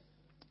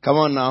 Come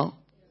on now.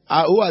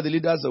 Who are the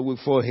leaders of week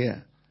 4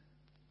 here?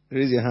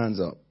 Raise your hands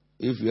up.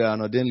 If you are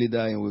an ordained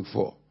leader in week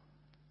 4.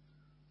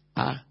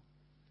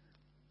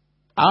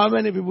 How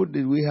many people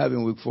did we have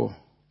in week 4?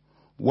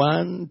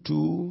 1,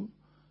 2,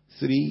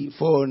 3,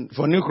 4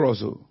 for New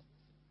Cross.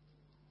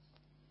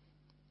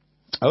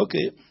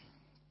 Okay.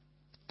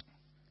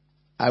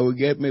 I will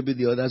get maybe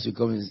the others will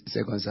come in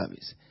second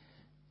service.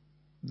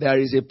 There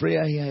is a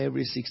prayer here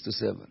every 6 to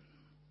 7.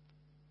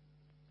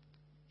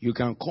 You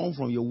can come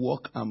from your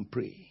work and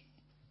pray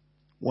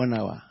 1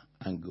 hour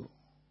and go.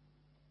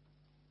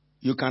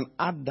 You can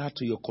add that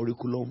to your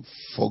curriculum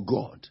for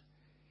God.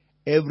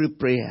 Every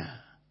prayer,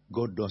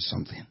 God does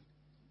something.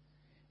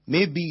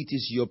 Maybe it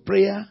is your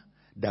prayer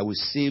that will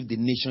save the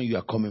nation you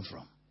are coming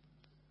from.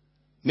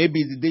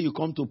 Maybe the day you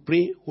come to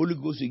pray, Holy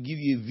Ghost will give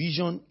you a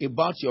vision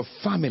about your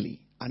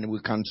family, and we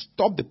can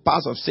stop the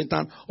path of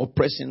Satan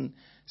oppressing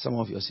some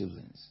of your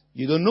siblings.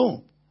 You don't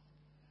know.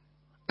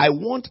 I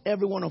want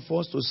every one of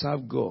us to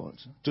serve God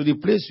to the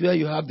place where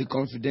you have the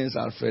confidence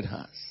Alfred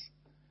has.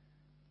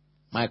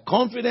 My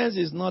confidence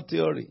is not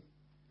theory.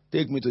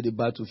 Take me to the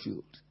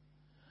battlefield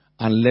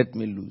and let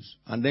me lose.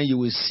 And then you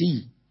will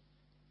see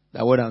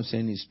that what I'm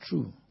saying is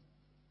true.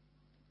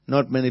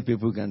 Not many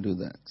people can do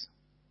that.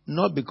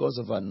 Not because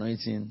of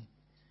anointing,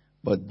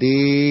 but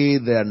they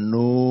that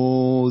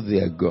know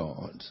their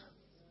God.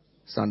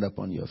 Stand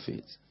upon your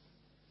feet.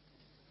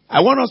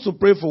 I want us to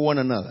pray for one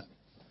another.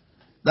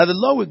 That the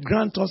Lord will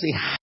grant us a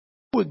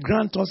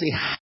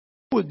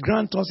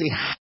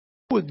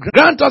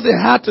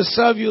heart to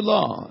serve you,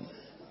 Lord.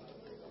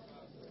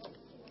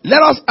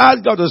 Let us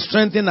ask God to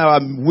strengthen our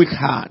weak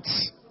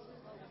hearts.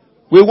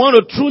 We want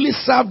to truly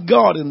serve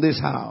God in this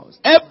house.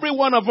 Every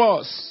one of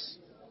us.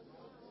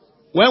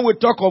 When we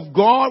talk of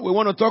God, we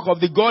want to talk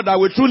of the God that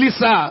we truly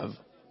serve.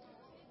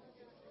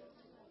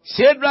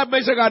 Shadrach,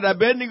 Meshach, and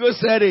Abednego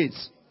said it.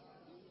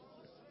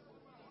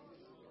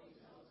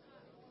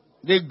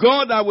 The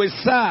God that we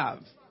serve.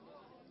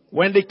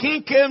 When the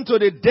king came to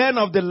the den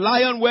of the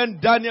lion when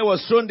Daniel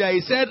was thrown there, he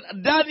said,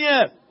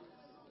 Daniel,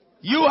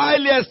 you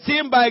highly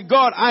esteemed by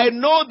God. I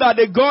know that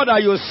the God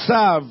that you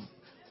serve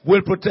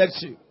will protect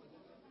you.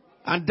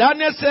 And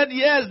Daniel said,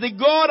 yes, the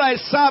God I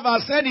serve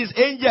has sent his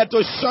angel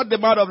to shut the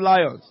mouth of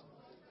lions.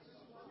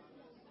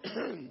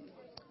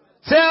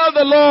 Tell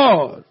the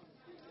Lord,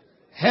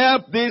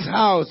 help this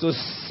house to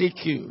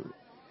seek you.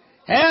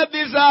 Help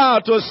this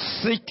house to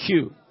seek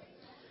you.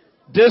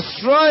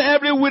 Destroy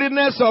every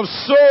weakness of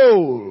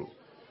soul,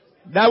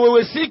 that we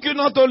will seek you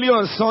not only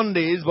on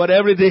Sundays, but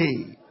every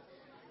day.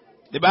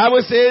 The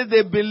Bible says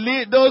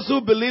those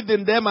who believed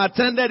in them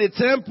attended the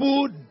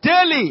temple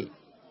daily.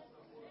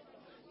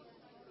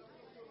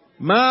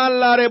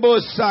 Malarebo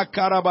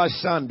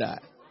sakarabashanda.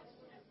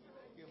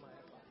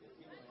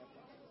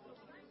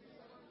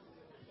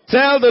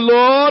 Tell the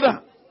Lord,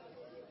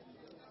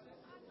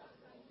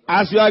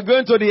 as you are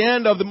going to the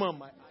end of the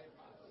month,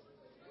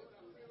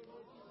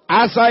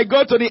 as I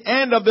go to the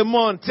end of the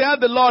month, tell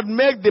the Lord,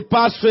 make the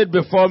path straight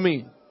before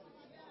me.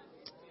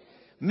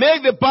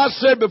 Make the path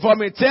straight before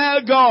me.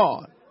 Tell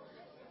God,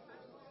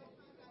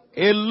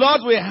 a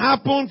lot will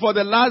happen for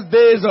the last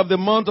days of the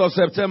month of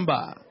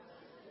September.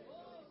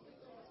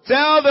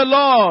 Tell the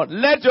Lord,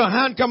 let your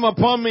hand come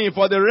upon me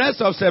for the rest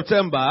of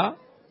September.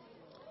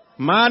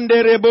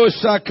 Manderebo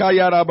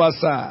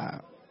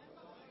shakayarabasa.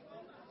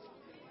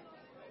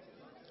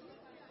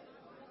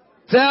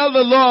 Tell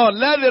the Lord,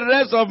 let the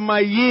rest of my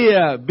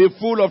year be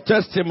full of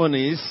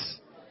testimonies.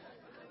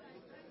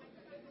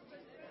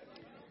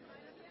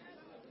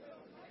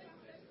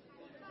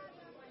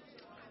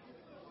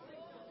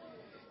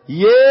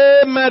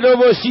 Ye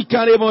madobo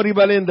shikare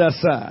moribalenda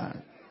sa.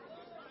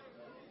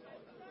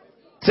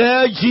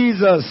 Tell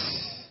Jesus,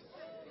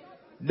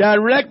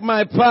 direct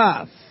my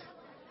path.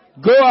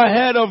 Go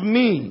ahead of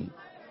me.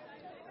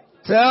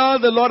 Tell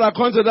the Lord,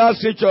 according to that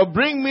scripture,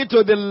 bring me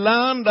to the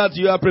land that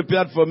you have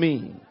prepared for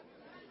me.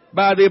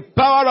 By the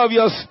power of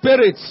your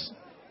Spirit,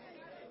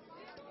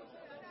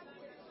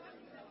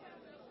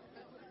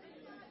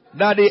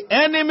 that the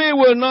enemy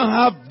will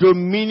not have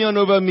dominion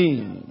over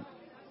me.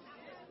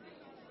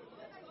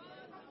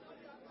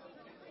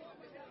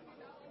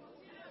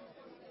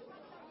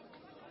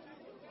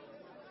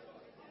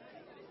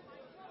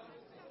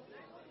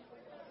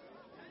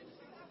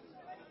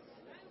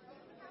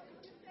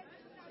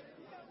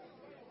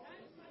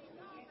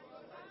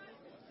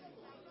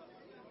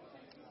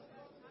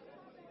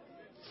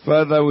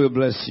 Father, we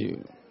bless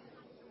you.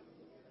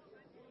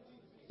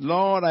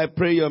 Lord, I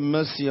pray your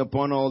mercy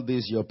upon all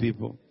these, your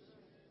people.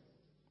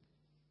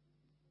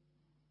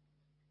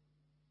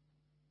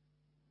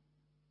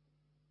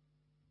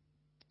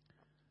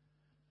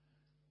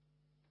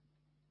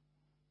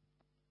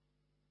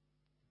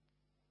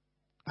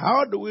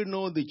 How do we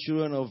know the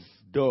children of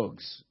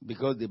dogs?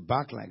 Because they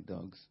bark like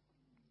dogs.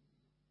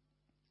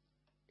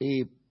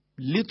 A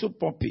little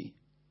puppy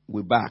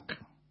will bark.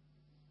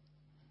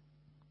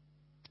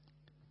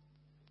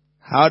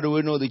 How do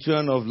we know the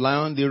children of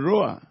lion? They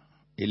roar.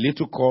 A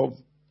little cub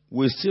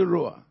will still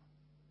roar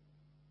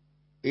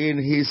in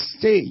his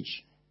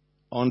stage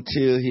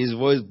until his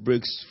voice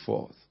breaks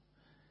forth.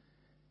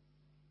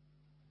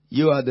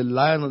 You are the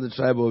Lion of the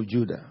tribe of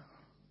Judah.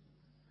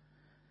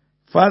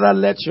 Father,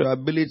 let your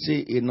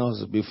ability in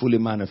us be fully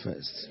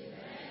manifest.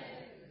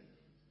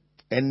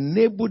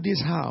 Enable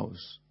this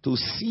house to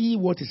see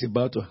what is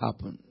about to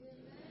happen.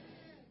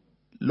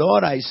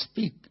 Lord, I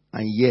speak,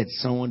 and yet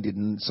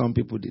some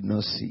people did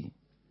not see.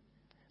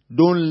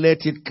 Don't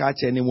let it catch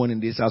anyone in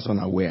this house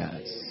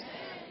unawares.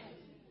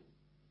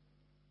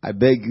 I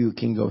beg you,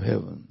 King of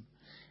Heaven.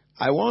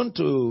 I want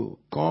to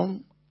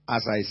come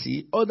as I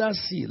see, others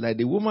see, like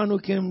the woman who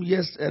came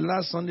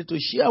last Sunday to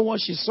share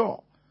what she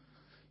saw.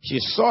 She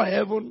saw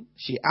heaven,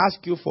 she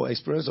asked you for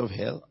experience of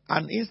hell,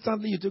 and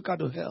instantly you took her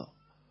to hell.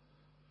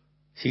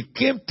 She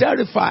came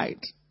terrified.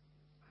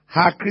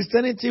 Her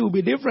Christianity will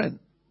be different.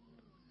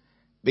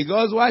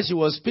 Because while she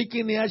was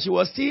speaking here, she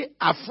was still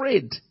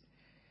afraid.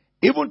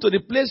 Even to the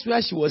place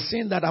where she was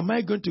saying that, am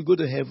I going to go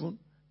to heaven?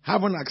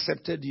 Haven't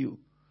accepted you.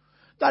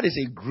 That is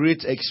a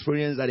great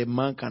experience that a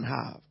man can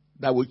have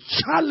that will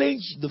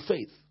challenge the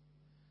faith.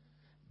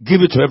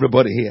 Give it to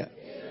everybody here.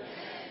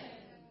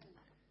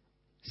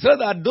 So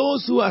that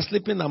those who are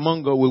sleeping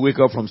among us will wake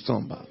up from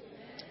slumber.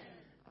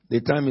 The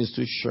time is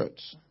too short.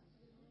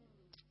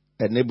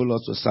 Enable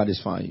us to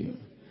satisfy you.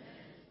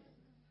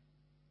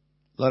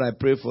 Lord, I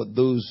pray for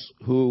those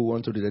who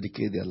want to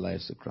rededicate their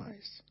lives to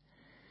Christ.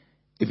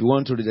 If you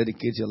want to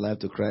rededicate your life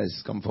to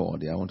Christ, come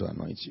forward here. I want to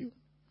anoint you.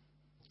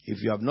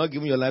 If you have not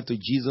given your life to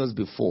Jesus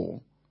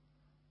before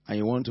and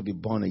you want to be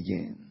born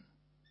again,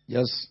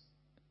 just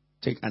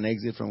take an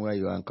exit from where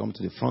you are and come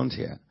to the front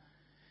here.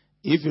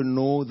 If you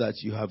know that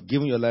you have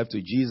given your life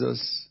to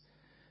Jesus,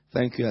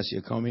 thank you as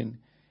you're coming.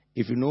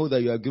 If you know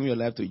that you have given your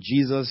life to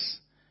Jesus,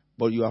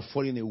 but you are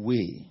falling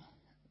away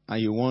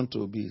and you want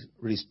to be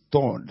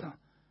restored,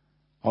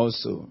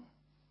 also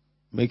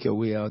make your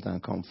way out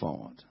and come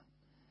forward.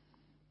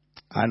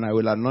 And I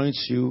will anoint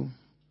you.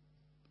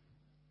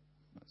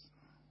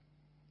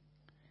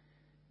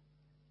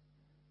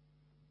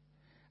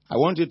 I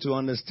want you to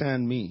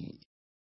understand me.